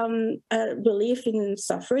provide relief in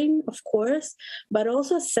suffering, of course, but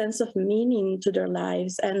also a sense of meaning to their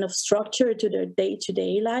lives and of structure to their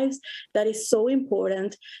day-to-day lives that is so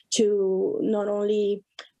important to not only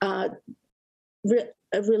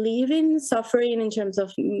relieving suffering in terms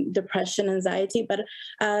of depression, anxiety, but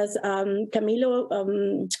as Camilo,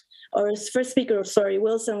 or first speaker, sorry,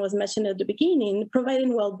 Wilson was mentioned at the beginning,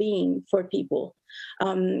 providing well-being for people.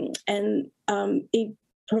 It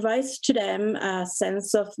provides to them a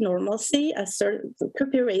sense of normalcy,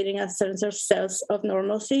 recuperating a sense of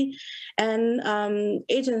normalcy and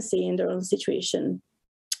agency in their own situation.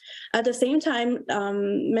 At the same time,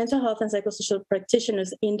 mental health and psychosocial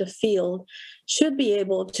practitioners in the field should be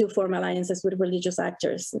able to form alliances with religious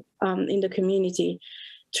actors in the community,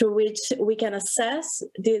 through which we can assess,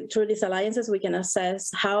 through these alliances, we can assess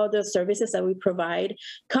how the services that we provide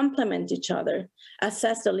complement each other,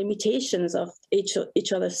 assess the limitations of each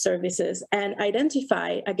other's services, and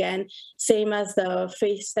identify, again, same as the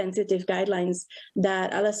faith-sensitive guidelines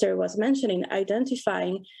that Alastair was mentioning,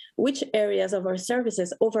 identifying which areas of our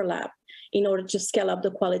services overlap in order to scale up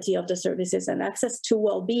the quality of the services and access to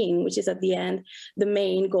well-being, which is at the end the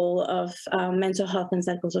main goal of mental health and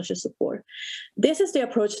psychosocial support. This is the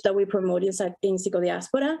approach that we promote in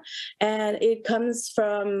Psychodiaspora, and it comes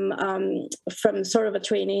from sort of a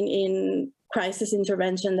training in crisis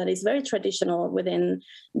intervention that is very traditional within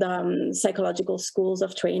the psychological schools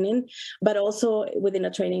of training, but also within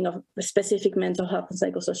a training of specific mental health and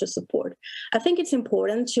psychosocial support. I think it's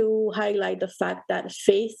important to highlight the fact that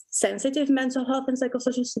faith-sensitive mental health and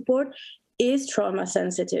psychosocial support is trauma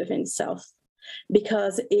sensitive in itself,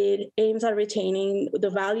 because it aims at retaining the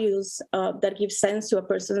values that give sense to a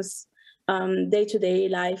person's day-to-day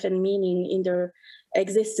life and meaning in their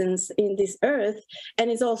existence in this earth, and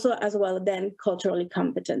is also as well then culturally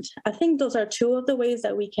competent. I think those are two of the ways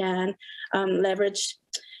that we can leverage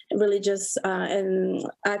religious and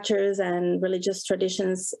actors and religious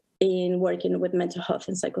traditions in working with mental health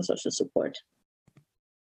and psychosocial support.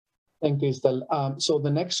 Thank you, Crystal. So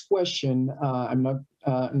the next question, I'm not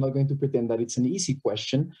I'm not going to pretend that it's an easy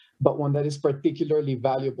question, but one that is particularly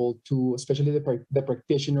valuable to especially the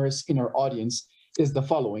practitioners in our audience is the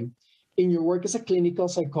following. In your work as a clinical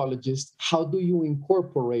psychologist, how do you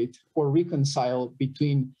incorporate or reconcile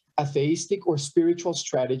between atheistic or spiritual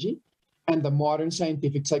strategy and the modern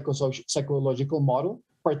scientific psychological model,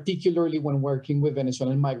 particularly when working with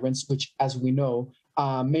Venezuelan migrants, which, as we know,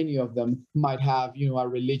 many of them might have, a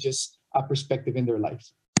religious perspective in their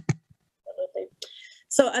lives?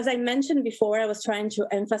 So as I mentioned before, I was trying to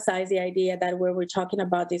emphasize the idea that where we're talking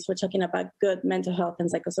about this, we're talking about good mental health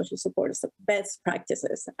and psychosocial support, so best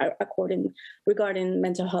practices regarding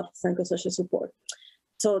mental health and psychosocial support.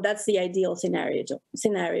 So that's the ideal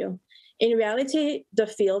scenario. In reality, the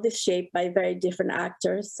field is shaped by very different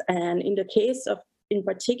actors. And in the case of, in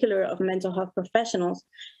particular, of mental health professionals,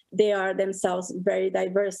 they are themselves very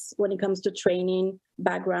diverse when it comes to training,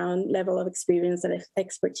 background, level of experience, and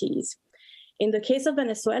expertise. In the case of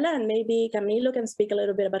Venezuela, and maybe Camilo can speak a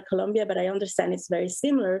little bit about Colombia, but I understand it's very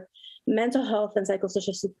similar, mental health and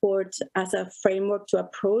psychosocial support as a framework to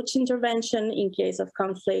approach intervention in case of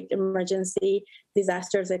conflict, emergency,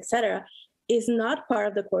 disasters, etc., is not part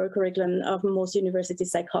of the core curriculum of most university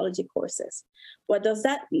psychology courses. What does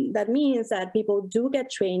that means that people do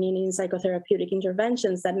get training in psychotherapeutic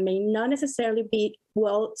interventions that may not necessarily be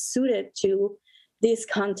well suited to this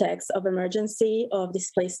context of emergency, of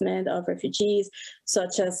displacement, of refugees,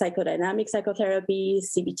 such as psychodynamic psychotherapy,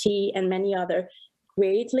 CBT, and many other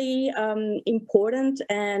greatly important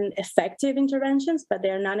and effective interventions, but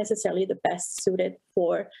they're not necessarily the best suited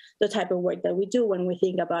for the type of work that we do when we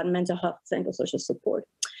think about mental health and psychosocial support.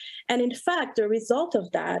 And in fact, the result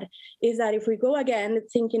of that is that if we go again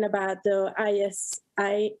thinking about the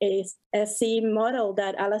ISC model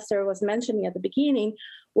that Alastair was mentioning at the beginning,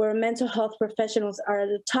 where mental health professionals are at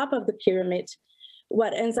the top of the pyramid,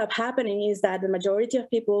 what ends up happening is that the majority of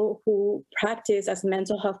people who practice as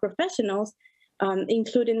mental health professionals,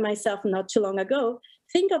 including myself not too long ago,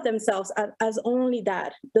 think of themselves as only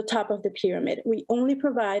that, the top of the pyramid. We only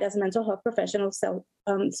provide as mental health professionals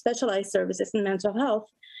specialized services in mental health,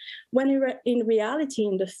 when in reality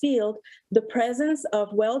in the field, the presence of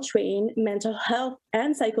well-trained mental health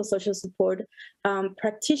and psychosocial support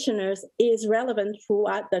practitioners is relevant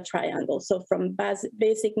throughout the triangle. So from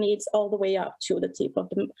basic needs all the way up to the tip of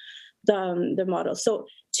the model. So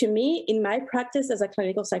to me, in my practice as a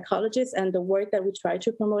clinical psychologist and the work that we try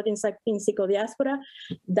to promote in Psychodiaspora,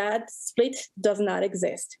 that split does not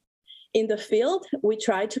exist. In the field, we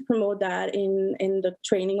try to promote that in the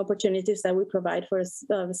training opportunities that we provide for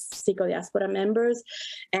Psychodiaspora members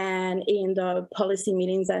and in the policy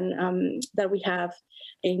meetings and that we have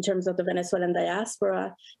in terms of the Venezuelan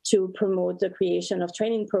diaspora to promote the creation of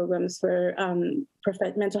training programs for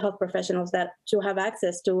mental health professionals that to have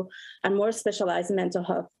access to a more specialized mental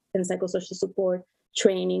health and psychosocial support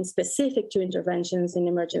training specific to interventions in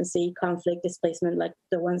emergency, conflict, displacement, like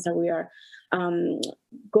the ones that we are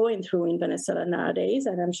going through in Venezuela nowadays,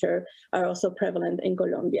 and I'm sure are also prevalent in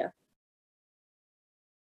Colombia.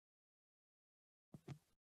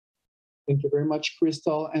 Thank you very much,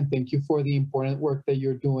 Crystal, and thank you for the important work that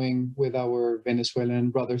you're doing with our Venezuelan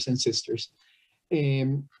brothers and sisters.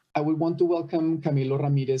 I would want to welcome Camilo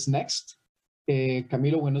Ramirez next.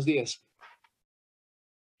 Camilo, buenos días.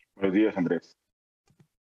 Buenos días, Andrés.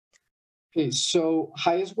 Okay, so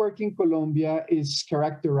highest work in Colombia is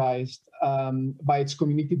characterized by its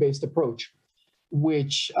community-based approach,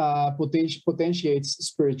 which potentiates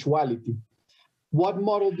spirituality. What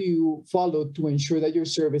model do you follow to ensure that your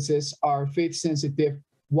services are faith-sensitive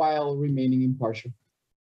while remaining impartial?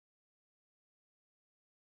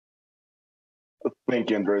 Thank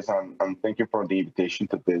you, Andres, and thank you for the invitation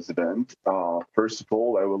to this event. First of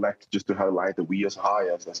all, I would like to highlight that we as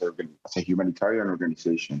a humanitarian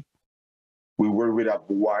organization, we work with a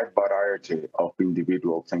wide variety of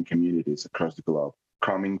individuals and communities across the globe,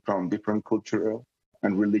 coming from different cultural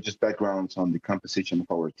and religious backgrounds. On the composition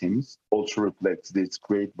of our teams also reflects this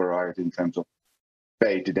great variety in terms of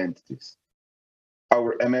faith identities.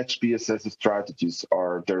 Our MHPSS strategies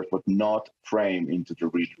are therefore not framed into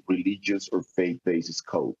the religious or faith-based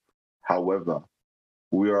scope. However,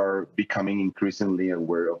 we are becoming increasingly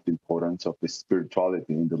aware of the importance of the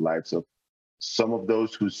spirituality in the lives of some of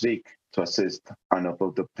those who seek to assist, and of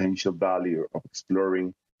the potential value of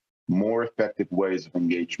exploring more effective ways of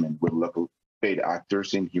engagement with local faith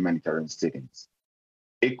actors in humanitarian settings.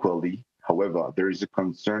 Equally, however, there is a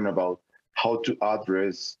concern about how to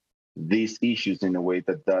address these issues in a way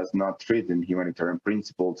that does not threaten humanitarian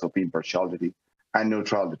principles of impartiality and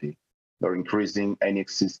neutrality, or increasing any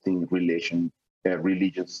existing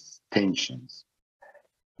religious tensions.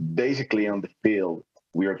 Basically, on the field,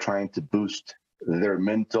 we are trying to boost their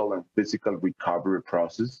mental and physical recovery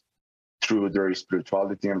process through their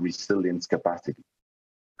spirituality and resilience capacity.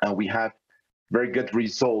 And we have very good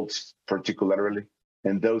results, particularly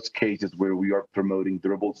in those cases where we are promoting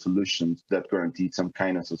durable solutions that guarantee some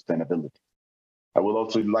kind of sustainability. I would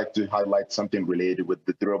also like to highlight something related with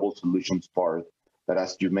the durable solutions part, that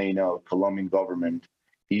as you may know, Colombian government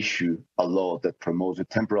issued a law that promotes a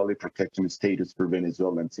temporary protection status for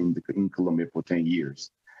Venezuelans in Colombia for 10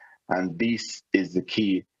 years. And this is the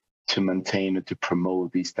key to maintain and to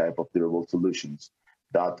promote these type of durable solutions,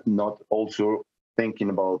 that not also thinking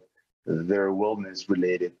about their wellness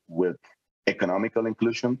related with economical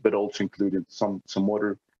inclusion, but also including some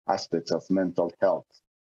other aspects of mental health,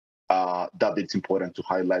 that it's important to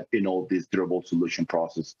highlight in all this durable solution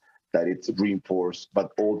process, that it's reinforced,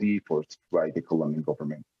 but all the efforts by the Colombian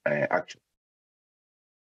government actually.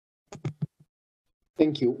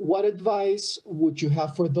 Thank you. What advice would you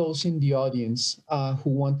have for those in the audience who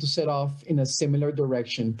want to set off in a similar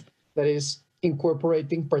direction, that is,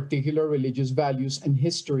 incorporating particular religious values and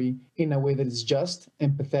history in a way that is just,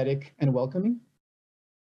 empathetic, and welcoming?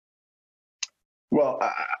 Well,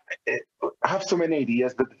 I have so many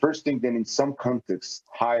ideas, but the first thing, then in some contexts,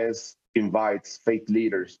 HIAS invites faith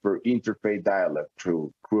leaders for interfaith dialogue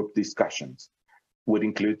through group discussions, would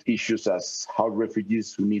include issues as how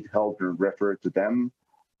refugees who need help are referred to them,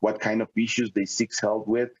 what kind of issues they seek help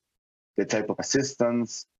with, the type of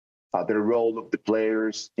assistance, the role of the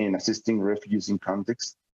players in assisting refugees in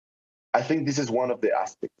context. I think this is one of the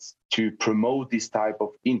aspects to promote this type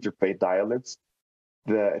of interfaith dialogues,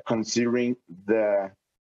 considering the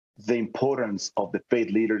importance of the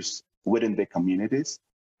faith leaders within the communities.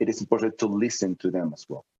 It is important to listen to them as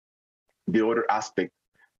well. The other aspect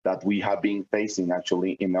that we have been facing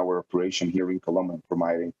actually in our operation here in Colombia,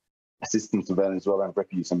 providing assistance to Venezuelan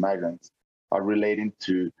refugees and migrants, are relating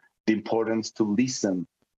to the importance to listen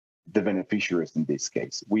the beneficiaries in this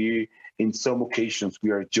case. We, in some occasions,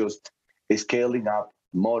 we are just scaling up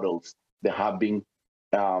models that have been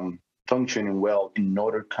functioning well in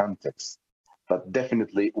other contexts, but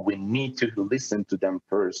definitely we need to listen to them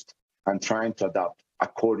first and trying to adapt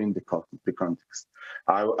according to the context.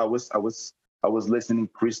 I was listening,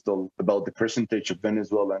 Crystal, about the percentage of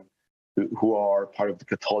Venezuelans who are part of the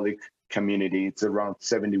Catholic community. It's around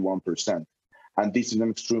 71. And this is an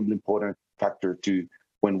extremely important factor to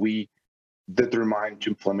when we determine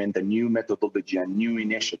to implement a new methodology, a new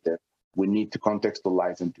initiative, we need to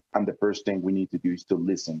contextualize it. And the first thing we need to do is to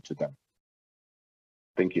listen to them.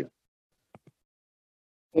 Thank you.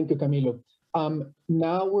 Thank you, Camilo.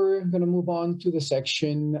 Now we're going to move on to the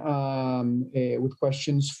section with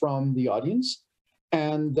questions from the audience.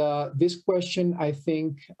 And this question, I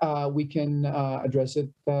think we can address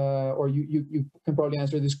it, or you can probably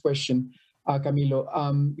answer this question, Camilo,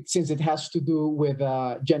 since it has to do with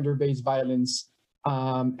gender-based violence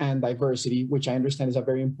and diversity, which I understand is a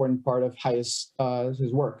very important part of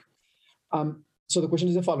HIAS's work. So the question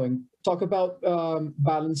is the following. Talk about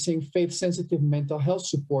balancing faith-sensitive mental health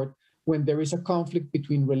support when there is a conflict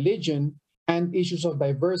between religion and issues of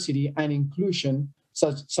diversity and inclusion,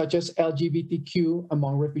 such as LGBTQ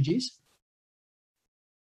among refugees?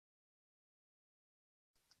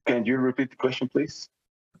 Can you repeat the question, please?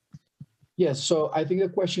 Yes, so I think the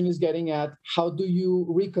question is getting at how do you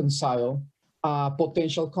reconcile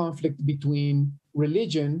potential conflict between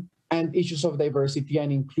religion and issues of diversity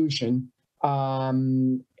and inclusion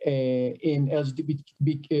in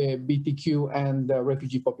LGBTQ and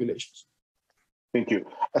refugee populations? Thank you.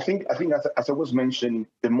 I think as I was mentioning,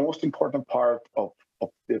 the most important part of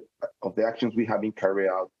the actions we have been carried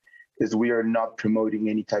out is we are not promoting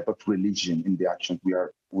any type of religion in the actions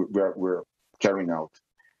we're carrying out.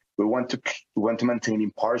 We want to maintain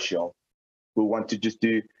impartial. We want to just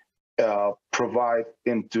provide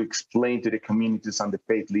and to explain to the communities and the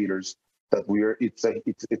faith leaders that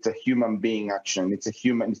it's a human being action. It's a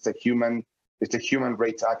human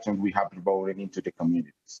rights action we have promoted into the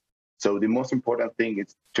communities. So the most important thing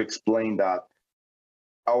is to explain that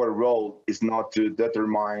our role is not to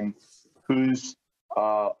determine who's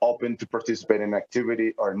open to participate in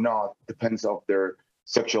activity or not, depends on their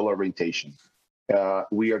sexual orientation.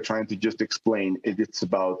 We are trying to just explain it's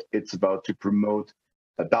about to promote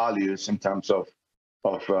values in terms of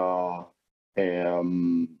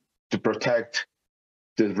to protect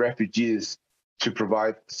the refugees, to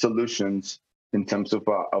provide solutions in terms of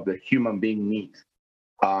the human being need.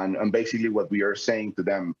 And basically what we are saying to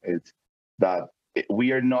them is that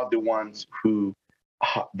we are not the ones who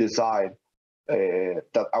decide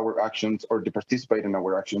that our actions or to participate in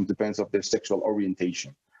our actions depends on their sexual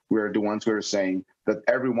orientation. we're the ones who are saying that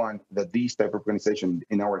everyone, that these type of organization,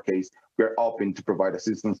 in our case, we're open to provide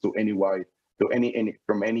assistance to anyone, to any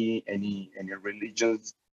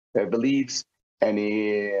religious beliefs,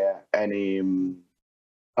 any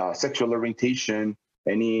sexual orientation,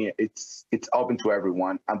 it's open to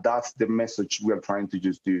everyone, and that's the message we are trying to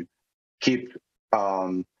just do, keep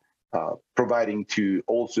providing to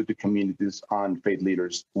also the communities and faith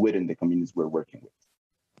leaders within the communities we're working with.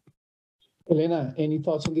 Elena, any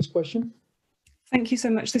thoughts on this question? Thank you so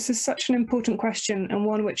much. This is such an important question, and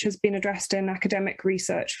one which has been addressed in academic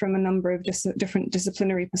research from a number of different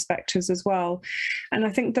disciplinary perspectives as well. And I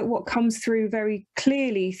think that what comes through very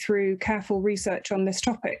clearly through careful research on this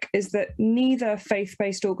topic is that neither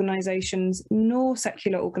faith-based organizations nor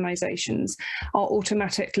secular organizations are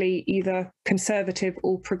automatically either conservative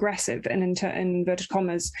or progressive, in inverted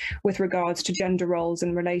commas, with regards to gender roles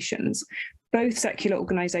and relations. Both secular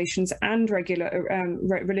organizations and regular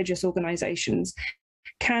religious organizations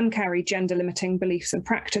can carry gender-limiting beliefs and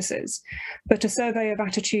practices. But a survey of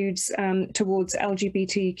attitudes towards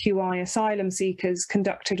LGBTQI asylum seekers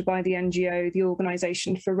conducted by the NGO, the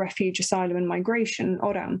Organisation for Refuge, Asylum and Migration,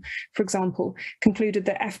 ORAM, for example, concluded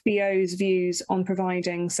that FBO's views on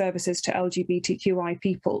providing services to LGBTQI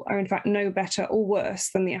people are in fact no better or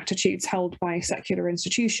worse than the attitudes held by secular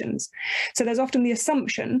institutions. So there's often the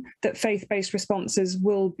assumption that faith-based responses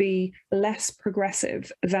will be less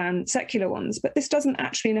progressive than secular ones, but this doesn't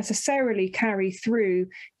actually necessarily carry through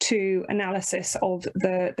to analysis of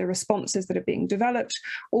the responses that are being developed,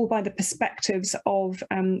 or by the perspectives of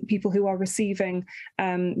people who are receiving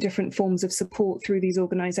different forms of support through these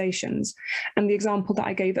organizations. And the example that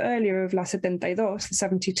I gave earlier of La 72, the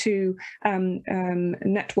 72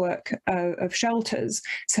 network of shelters,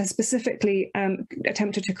 has specifically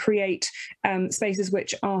attempted to create spaces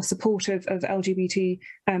which are supportive of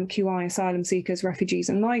LGBTQI asylum seekers, refugees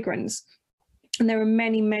and migrants. And there are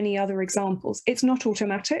many, many other examples. It's not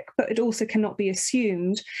automatic, but it also cannot be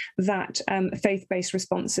assumed that faith-based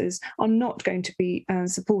responses are not going to be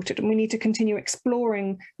supported. And we need to continue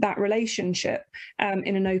exploring that relationship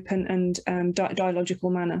in an open and dialogical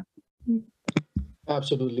manner.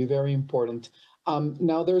 Absolutely, very important.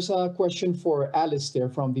 Now there's a question for Alistair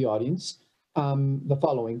from the audience. The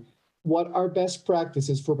following: what are best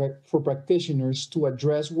practices for practitioners to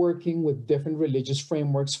address working with different religious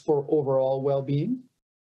frameworks for overall well-being?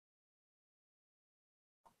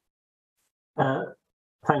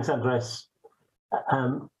 Thanks, Andres.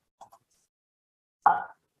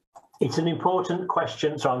 It's an important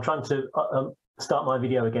question. So I'm trying to start my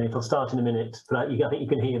video again. It'll start in a minute, but I think you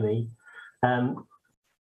can hear me.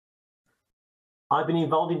 I've been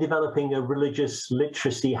involved in developing a religious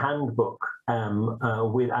literacy handbook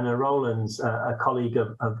with Anna Rowlands, a colleague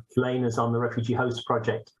of Lena's on the Refugee Host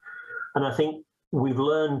Project. And I think we've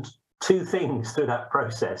learned two things through that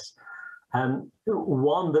process.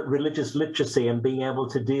 One, that religious literacy and being able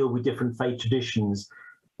to deal with different faith traditions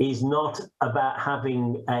is not about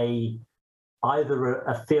having either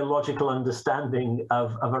a theological understanding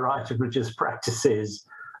of a variety of religious practices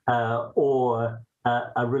or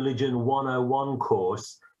a religion 101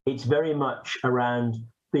 course. It's very much around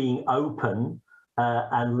being open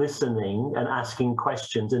and listening and asking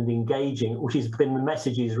questions and engaging, which has been the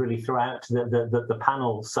messages really throughout the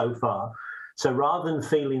panel so far. So rather than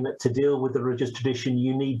feeling that to deal with the religious tradition,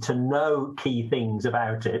 you need to know key things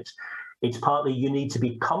about it, it's partly you need to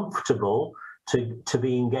be comfortable to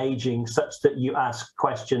be engaging such that you ask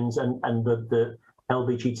questions, and the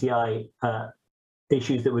LGBTI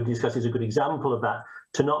issues that we discussed is a good example of that,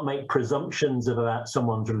 to not make presumptions about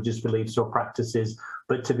someone's religious beliefs or practices,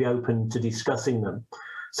 but to be open to discussing them.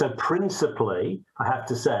 So principally, I have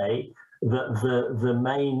to say that the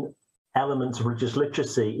main elements of religious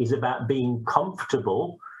literacy is about being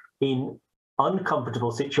comfortable in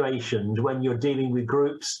uncomfortable situations when you're dealing with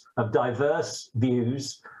groups of diverse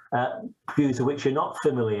views, views of which you're not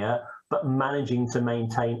familiar, but managing to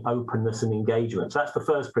maintain openness and engagement. So that's the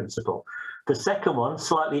first principle. The second one,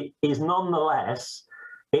 slightly, is nonetheless,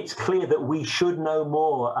 it's clear that we should know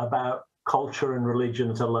more about culture and religion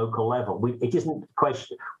at a local level. It isn't a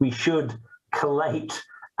question, we should collate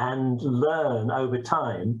and learn over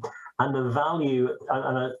time. And the value,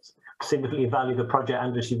 and I significantly value the project,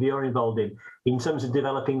 Andres, you're involved in terms of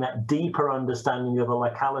developing that deeper understanding of a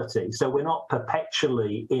locality. So we're not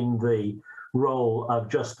perpetually in the role of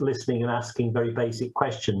just listening and asking very basic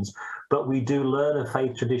questions, but we do learn of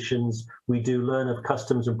faith traditions, we do learn of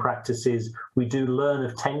customs and practices, we do learn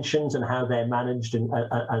of tensions and how they're managed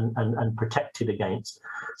and protected against.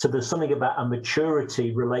 So there's something about a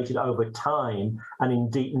maturity related over time and in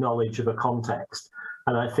deep knowledge of a context.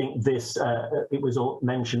 And I think this, it was all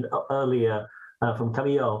mentioned earlier from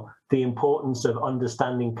Camille, the importance of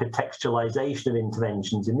understanding contextualization of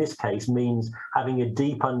interventions in this case means having a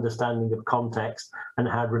deep understanding of context and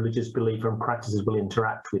how religious belief and practices will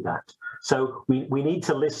interact with that. So we need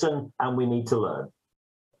to listen and we need to learn.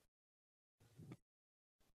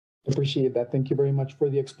 Appreciate that. Thank you very much for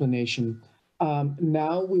the explanation.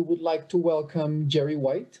 Now we would like to welcome Jerry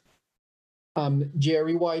White.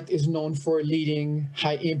 Jerry White is known for leading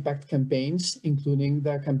high-impact campaigns, including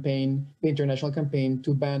the international campaign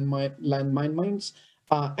to ban landmine mines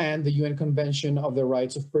and the UN Convention of the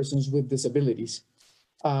Rights of Persons with Disabilities.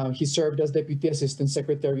 He served as Deputy Assistant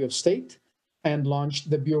Secretary of State and launched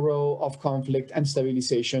the Bureau of Conflict and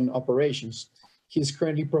Stabilization Operations. He is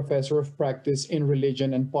currently Professor of Practice in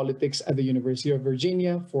Religion and Politics at the University of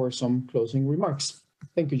Virginia for some closing remarks.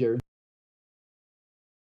 Thank you, Jerry.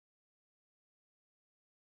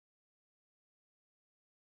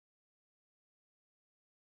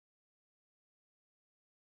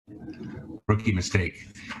 Rookie mistake,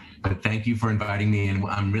 but thank you for inviting me, and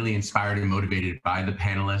I'm really inspired and motivated by the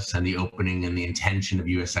panelists and the opening and the intention of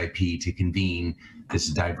USIP to convene this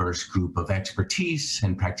diverse group of expertise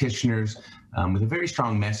and practitioners with a very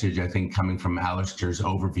strong message, I think, coming from Alistair's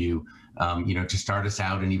overview, to start us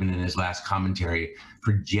out, and even in his last commentary,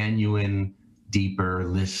 for genuine, deeper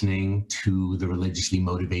listening to the religiously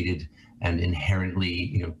motivated and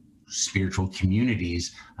inherently, spiritual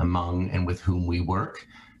communities among and with whom we work.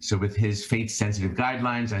 So with his faith-sensitive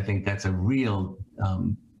guidelines, I think that's a real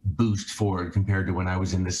boost forward compared to when I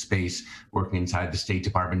was in this space working inside the State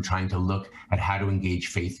Department, trying to look at how to engage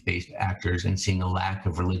faith-based actors and seeing a lack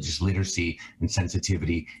of religious literacy and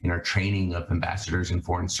sensitivity in our training of ambassadors and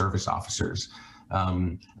foreign service officers.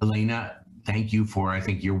 Elena, thank you for, I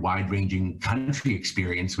think, your wide-ranging country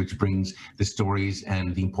experience, which brings the stories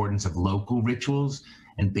and the importance of local rituals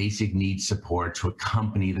and basic needs support to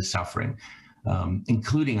accompany the suffering.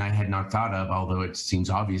 Including, I had not thought of, although it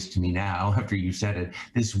seems obvious to me now after you said it,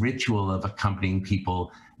 this ritual of accompanying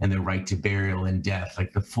people and their right to burial and death,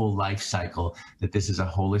 like the full life cycle, that this is a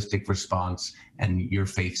holistic response, and your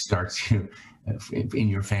faith starts in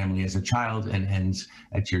your family as a child and ends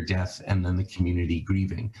at your death, and then the community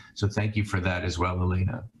grieving. So thank you for that as well,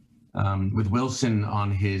 Elena. With Wilson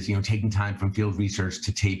on his, taking time from field research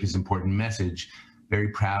to tape his important message, very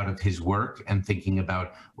proud of his work and thinking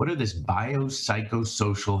about what are this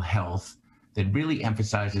biopsychosocial health that really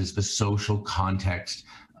emphasizes the social context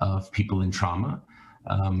of people in trauma.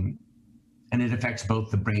 And it affects both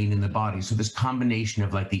the brain and the body. So this combination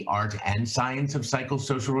of like the art and science of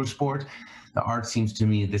psychosocial support, the art seems to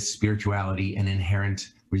me this spirituality and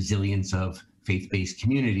inherent resilience of faith-based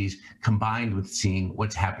communities combined with seeing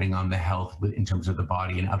what's happening on the health in terms of the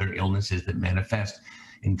body and other illnesses that manifest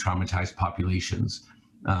in traumatized populations.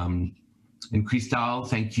 And Cristal,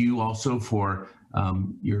 thank you also for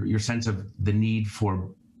your sense of the need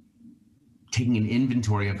for taking an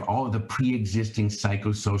inventory of all of the pre-existing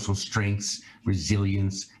psychosocial strengths,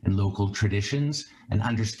 resilience, and local traditions, and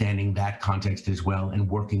understanding that context as well, and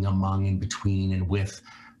working among and between and with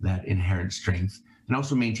that inherent strength, and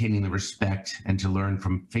also maintaining the respect and to learn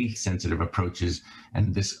from faith-sensitive approaches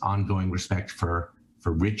and this ongoing respect for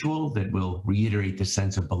ritual that will reiterate the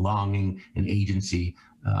sense of belonging and agency.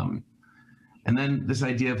 And then this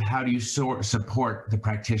idea of how do you support the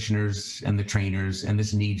practitioners and the trainers and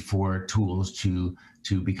this need for tools to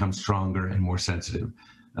become stronger and more sensitive.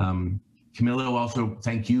 Camilo, also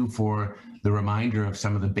thank you for the reminder of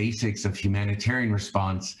some of the basics of humanitarian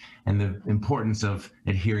response and the importance of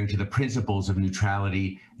adhering to the principles of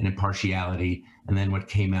neutrality and impartiality, and then what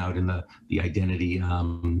came out in the identity,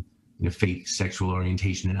 faith, sexual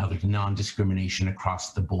orientation, and other non-discrimination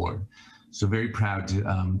across the board. So very proud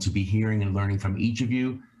to be hearing and learning from each of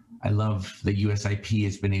you. I love that USIP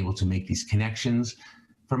has been able to make these connections.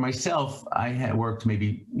 For myself, I had worked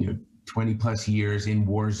maybe 20 plus years in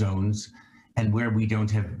war zones and where we don't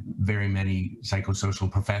have very many psychosocial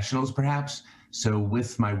professionals, perhaps. So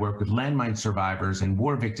with my work with landmine survivors and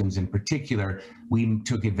war victims in particular, we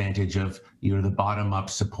took advantage of the bottom-up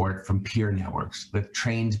support from peer networks, with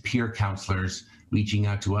trained peer counselors reaching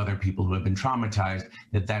out to other people who have been traumatized,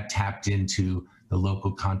 that tapped into the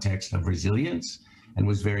local context of resilience, and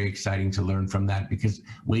was very exciting to learn from that, because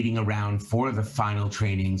waiting around for the final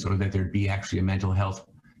trainings or that there'd be actually a mental health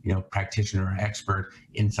practitioner or expert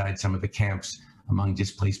inside some of the camps among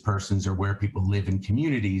displaced persons or where people live in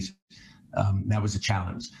communities, that was a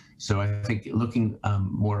challenge. So I think looking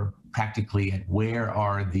more practically at where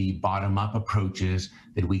are the bottom-up approaches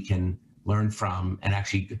that we can learn from and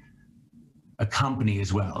actually accompany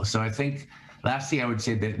as well. So I think Lastly, I would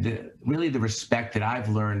say that really the respect that I've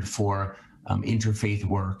learned for interfaith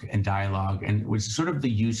work and dialogue, and was sort of the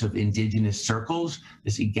use of indigenous circles,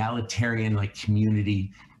 this egalitarian like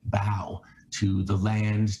community bow to the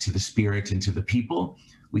land, to the spirit, and to the people.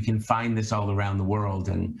 We can find this all around the world.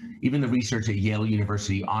 And even the research at Yale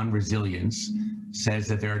University on resilience says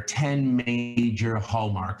that there are 10 major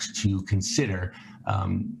hallmarks to consider.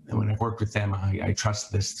 And when I've worked with them, I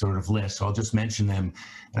trust this sort of list. So I'll just mention them.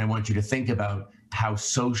 And I want you to think about how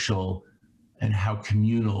social and how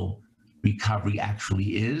communal recovery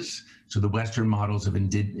actually is. So the Western models of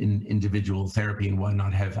individual therapy and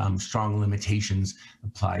whatnot have strong limitations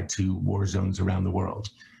applied to war zones around the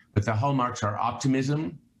world. But the hallmarks are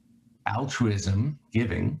optimism, altruism,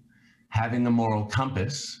 giving, having a moral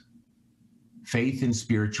compass, faith in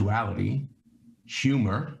spirituality,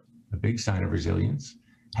 humor, a big sign of resilience,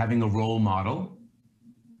 having a role model,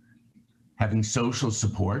 having social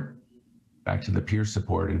support, back to the peer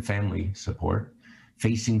support and family support,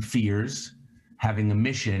 facing fears, having a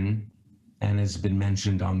mission, and has been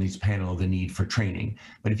mentioned on this panel, the need for training.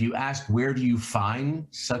 But if you ask, where do you find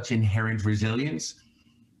such inherent resilience?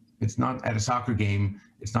 It's not at a soccer game,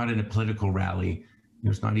 it's not in a political rally,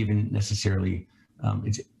 it's not even necessarily,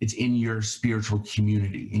 it's in your spiritual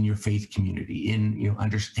community, in your faith community, in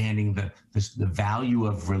understanding the value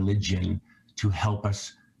of religion to help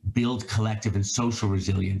us build collective and social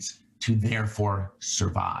resilience to therefore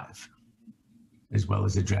survive, as well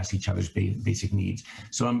as address each other's basic needs.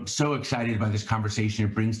 So I'm so excited by this conversation.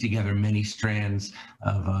 It brings together many strands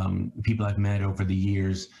of people I've met over the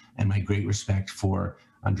years, and my great respect for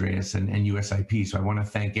Andreas and USIP. So I want to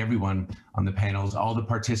thank everyone on the panels, all the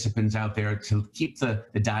participants out there, to keep the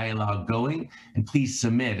dialogue going, and please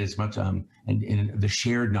submit as much and the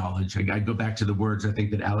shared knowledge. I go back to the words I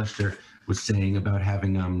think that Alistair was saying about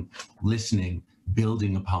having listening,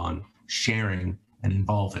 building upon, sharing, and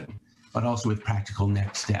involving, but also with practical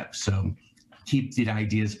next steps. So keep the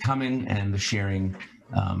ideas coming, and the sharing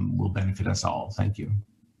will benefit us all. Thank you.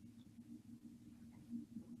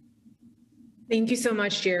 Thank you so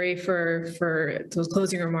much, Jerry, for those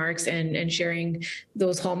closing remarks and sharing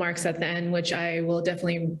those hallmarks at the end, which I will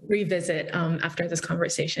definitely revisit after this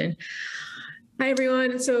conversation. Hi,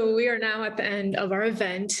 everyone. So we are now at the end of our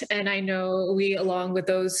event, and I know we, along with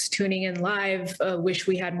those tuning in live, wish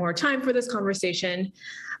we had more time for this conversation.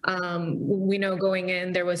 We know going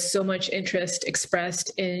in, there was so much interest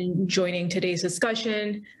expressed in joining today's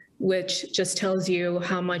discussion, which just tells you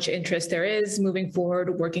how much interest there is moving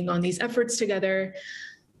forward, working on these efforts together.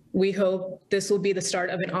 We hope this will be the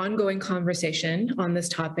start of an ongoing conversation on this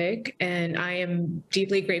topic, and I am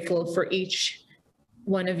deeply grateful for each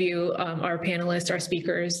one of you, our panelists, our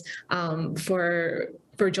speakers,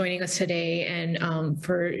 for joining us today, and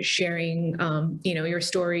for sharing your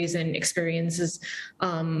stories and experiences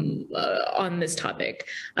on this topic.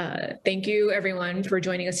 Thank you, everyone, for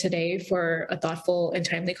joining us today for a thoughtful and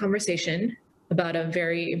timely conversation about a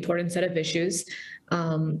very important set of issues.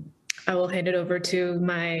 I will hand it over to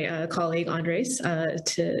my colleague Andres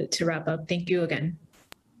to wrap up. Thank you again.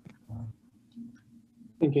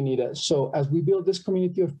 Thank you, Nita. So as we build this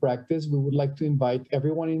community of practice, we would like to invite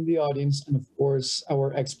everyone in the audience, and of course,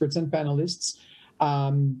 our experts and panelists,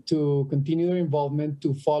 to continue their involvement,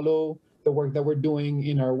 to follow the work that we're doing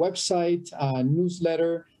in our website,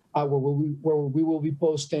 newsletter, where we will be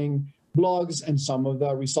posting blogs and some of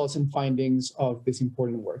the results and findings of this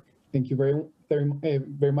important work. Thank you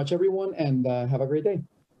very much, everyone, and have a great day.